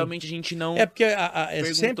realmente a gente não... É porque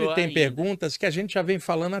sempre tem ainda. Perguntas que a gente já vem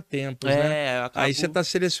falando há tempos, né? Aí você tá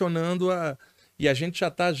selecionando e a gente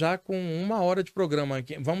já tá com 1 hora de programa.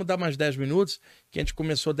 Vamos dar mais 10 minutos, que a gente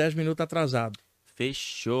começou 10 minutos atrasado.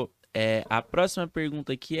 Fechou. A próxima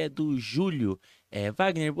pergunta aqui é do Júlio.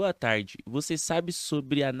 Wagner, boa tarde. Você sabe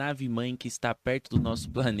sobre a nave-mãe que está perto do nosso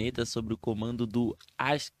planeta, sobre o comando do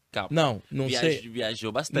Não sei.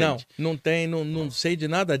 Viajou bastante. Não sei de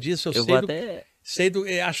nada disso. Eu sei do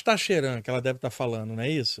Astacheran, que ela deve estar falando, não é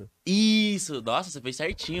isso? Isso, nossa, você fez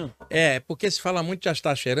certinho. Porque se fala muito de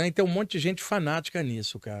Astacheran e tem um monte de gente fanática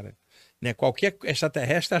nisso, cara. Né? Qualquer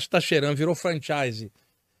extraterrestre, Astacheran virou franchise.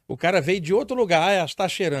 O cara veio de outro lugar,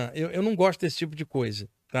 Astacheran. Eu não gosto desse tipo de coisa,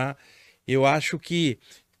 tá? Eu acho que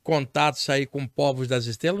contatos aí com povos das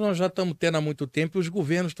estrelas nós já estamos tendo há muito tempo e os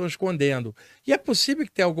governos estão escondendo. E é possível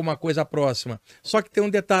que tenha alguma coisa próxima. Só que tem um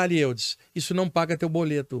detalhe, Eudes, isso não paga teu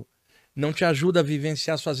boleto. Não te ajuda a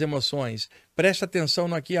vivenciar suas emoções. Presta atenção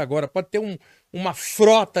no aqui e agora. Pode ter uma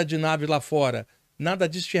frota de naves lá fora. Nada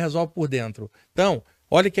disso te resolve por dentro. Então...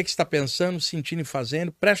 olha o que você está pensando, sentindo e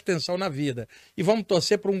fazendo, preste atenção na vida. E vamos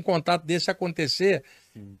torcer para um contato desse acontecer.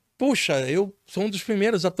 Sim. Puxa, eu sou um dos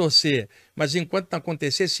primeiros a torcer, mas enquanto não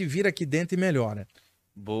acontecer, se vira aqui dentro e melhora.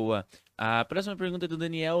 Boa. A próxima pergunta é do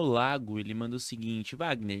Daniel Lago. Ele manda o seguinte: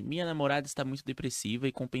 Wagner, minha namorada está muito depressiva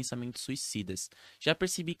e com pensamentos suicidas. Já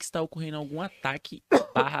percebi que está ocorrendo algum ataque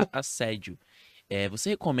 / assédio. Você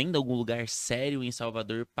recomenda algum lugar sério em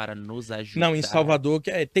Salvador para nos ajudar? Não, em Salvador,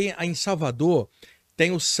 em Salvador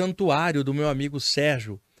tem o santuário do meu amigo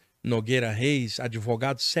Sérgio Nogueira Reis,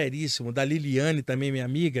 advogado seríssimo, da Liliane também, minha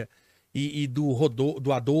amiga, e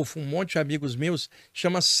do Adolfo, um monte de amigos meus,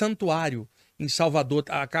 chama Santuário, em Salvador.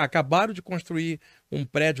 Acabaram de construir um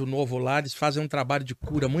prédio novo lá, eles fazem um trabalho de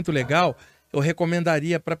cura muito legal. Eu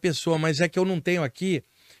recomendaria para a pessoa, mas é que eu não tenho aqui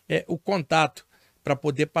o contato para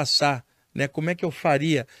poder passar, né? Como é que eu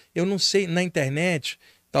faria? Eu não sei, na internet,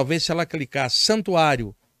 talvez se ela clicar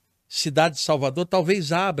Santuário, Cidade de Salvador,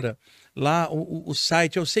 talvez abra lá o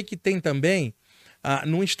site. Eu sei que tem também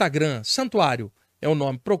no Instagram, Santuário é o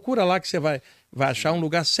nome. Procura lá que você vai achar um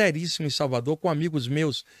lugar seríssimo em Salvador, com amigos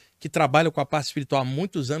meus que trabalham com a parte espiritual há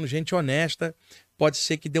muitos anos, gente honesta, pode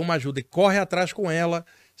ser que dê uma ajuda. E corre atrás com ela,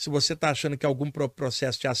 Se você tá achando que é algum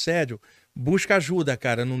processo de assédio, busca ajuda,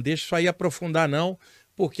 cara. Não deixa isso aí aprofundar, não,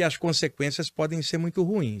 porque as consequências podem ser muito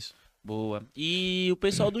ruins. Boa. E o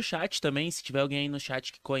pessoal do chat também, se tiver alguém aí no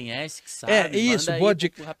chat que conhece, que É sabe, isso, manda boa aí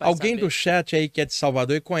dica. pro rapaz Alguém do saber. chat aí que é de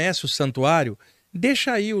Salvador e conhece o santuário,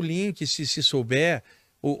 deixa aí o link, se souber.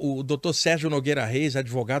 O doutor Sérgio Nogueira Reis,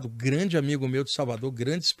 advogado, grande amigo meu de Salvador,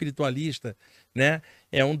 grande espiritualista, né?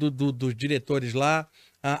 É um dos diretores lá.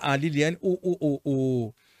 A Liliane,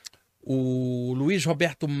 o Luiz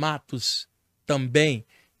Roberto Matos também,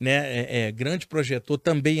 né? Grande projetor,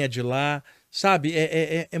 também é de lá. Sabe,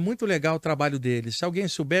 é muito legal o trabalho deles. Se alguém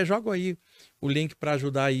souber, joga aí o link para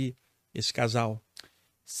ajudar aí esse casal.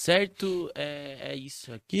 Certo, é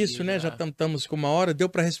isso aqui. Isso, né? Já estamos com 1 hora, deu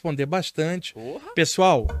para responder bastante. Porra!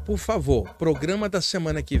 Pessoal, por favor, programa da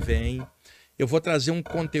semana que vem, eu vou trazer um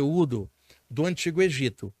conteúdo do Antigo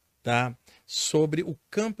Egito, tá? Sobre o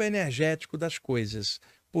campo energético das coisas,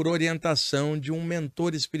 por orientação de um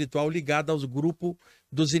mentor espiritual ligado aos grupos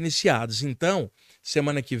dos iniciados. Então,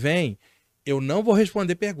 semana que vem, eu não vou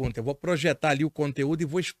responder pergunta, eu vou projetar ali o conteúdo e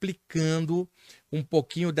vou explicando um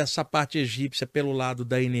pouquinho dessa parte egípcia pelo lado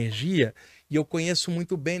da energia, e eu conheço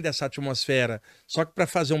muito bem dessa atmosfera. Só que para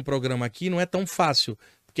fazer um programa aqui não é tão fácil,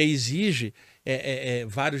 porque exige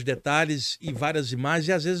vários detalhes e várias imagens,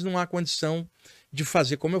 e às vezes não há condição de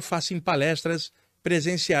fazer como eu faço em palestras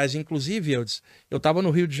presenciais. Inclusive, eu estava no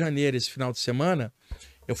Rio de Janeiro esse final de semana,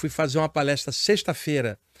 eu fui fazer uma palestra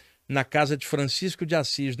sexta-feira na casa de Francisco de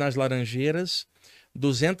Assis, nas Laranjeiras,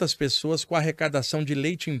 200 pessoas com arrecadação de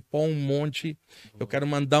leite em pó, um monte. Eu quero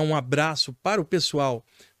mandar um abraço para o pessoal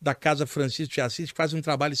da Casa Francisco de Assis, que faz um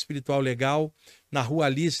trabalho espiritual legal na Rua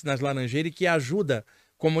Alice, nas Laranjeiras, e que ajuda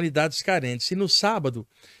comunidades carentes. E no sábado,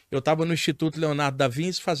 eu estava no Instituto Leonardo da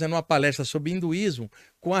Vinci fazendo uma palestra sobre hinduísmo,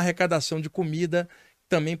 com arrecadação de comida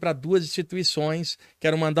também para 2 instituições.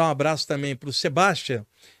 Quero mandar um abraço também para o Sebastião,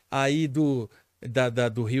 aí do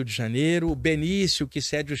Rio de Janeiro, o Benício, que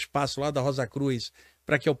cede o espaço lá da Rosa Cruz,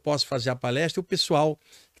 para que eu possa fazer a palestra, e o pessoal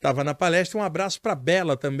que estava na palestra. Um abraço para a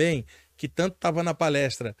Bela também, que tanto estava na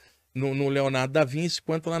palestra no Leonardo da Vinci,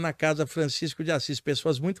 quanto lá na Casa Francisco de Assis.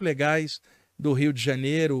 Pessoas muito legais do Rio de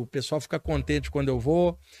Janeiro, o pessoal fica contente quando eu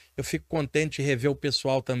vou, eu fico contente de rever o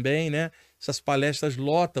pessoal também, né? Essas palestras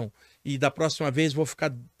lotam, e da próxima vez vou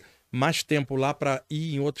ficar mais tempo lá para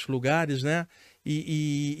ir em outros lugares, né?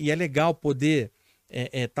 E é legal poder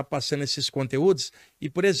tá passando esses conteúdos. E,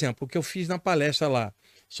 por exemplo, o que eu fiz na palestra lá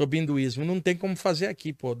sobre hinduísmo, não tem como fazer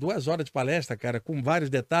aqui, pô. 2 horas de palestra, cara, com vários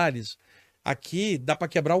detalhes. Aqui dá para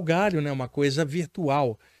quebrar o galho, né? Uma coisa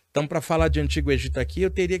virtual. Então, para falar de Antigo Egito aqui, eu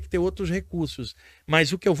teria que ter outros recursos.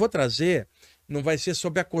 Mas o que eu vou trazer não vai ser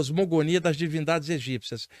sobre a cosmogonia das divindades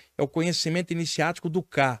egípcias. É o conhecimento iniciático do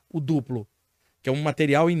Ka, o duplo, que é um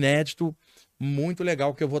material inédito, muito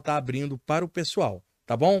legal, que eu vou estar abrindo para o pessoal,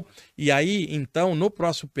 tá bom? E aí, então, no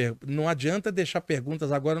próximo... Não adianta deixar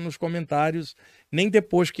perguntas agora nos comentários, nem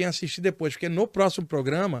depois, quem assistir depois, porque no próximo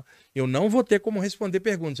programa eu não vou ter como responder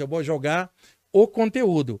perguntas, eu vou jogar o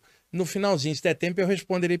conteúdo. No finalzinho, se der tempo, eu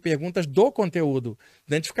responderei perguntas do conteúdo.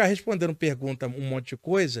 Antes de ficar respondendo pergunta, um monte de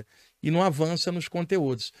coisa, e não avança nos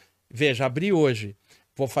conteúdos. Veja, abri hoje,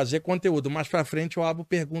 vou fazer conteúdo, mais para frente eu abro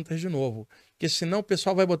perguntas de novo. Porque senão o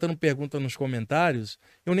pessoal vai botando pergunta nos comentários,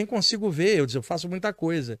 eu nem consigo ver, eu faço muita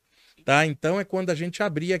coisa. Tá? Então é quando a gente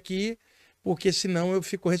abrir aqui, porque senão eu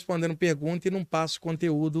fico respondendo pergunta e não passo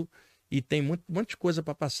conteúdo, e tem um monte de coisa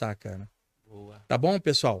para passar, cara. Boa. Tá bom,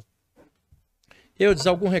 pessoal?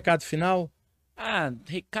 Algum recado final? Ah,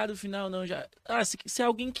 recado final não, já. Ah, se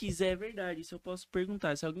alguém quiser, é verdade, isso eu posso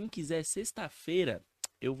perguntar. Se alguém quiser, sexta-feira,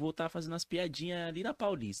 eu vou estar fazendo as piadinhas ali na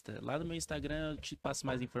Paulista. Lá no meu Instagram eu te passo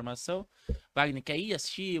mais informação. Wagner, quer ir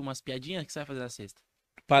assistir umas piadinhas que você vai fazer na sexta?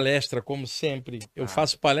 Palestra, como sempre. Eu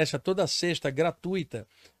faço palestra toda sexta, gratuita,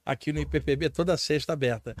 aqui no IPPB, toda sexta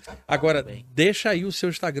aberta. Agora, deixa aí o seu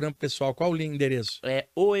Instagram, pessoal. Qual o endereço? É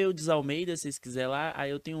o Eudes Almeida, se vocês quiserem lá.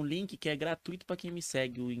 Aí eu tenho um link que é gratuito para quem me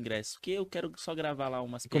segue o ingresso. Porque eu quero só gravar lá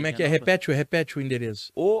umas Como é piadinhas que é? novas. Repete o endereço.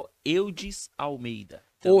 O Eudes Almeida.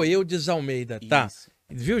 Então, O Eudes Almeida, tá. isso.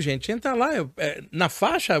 Viu, gente? Entra lá, na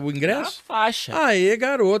faixa o Na ingresso? faixa. Aê,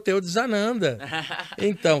 garoto, Eudes Ananda.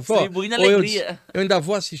 Então, pô, Distribuindo Eudes, alegria. eu ainda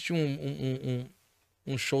vou assistir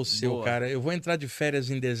um show seu, Boa. cara. Eu vou entrar de férias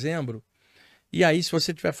em dezembro. E aí, se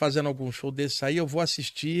você estiver fazendo algum show desse aí, eu vou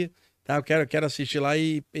assistir, tá? Eu quero assistir lá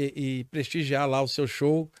e prestigiar lá o seu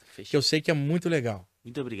show, Fechou. que eu sei que é muito legal.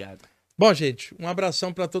 Muito obrigado. Bom, gente, um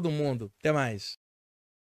abração para todo mundo. Até mais.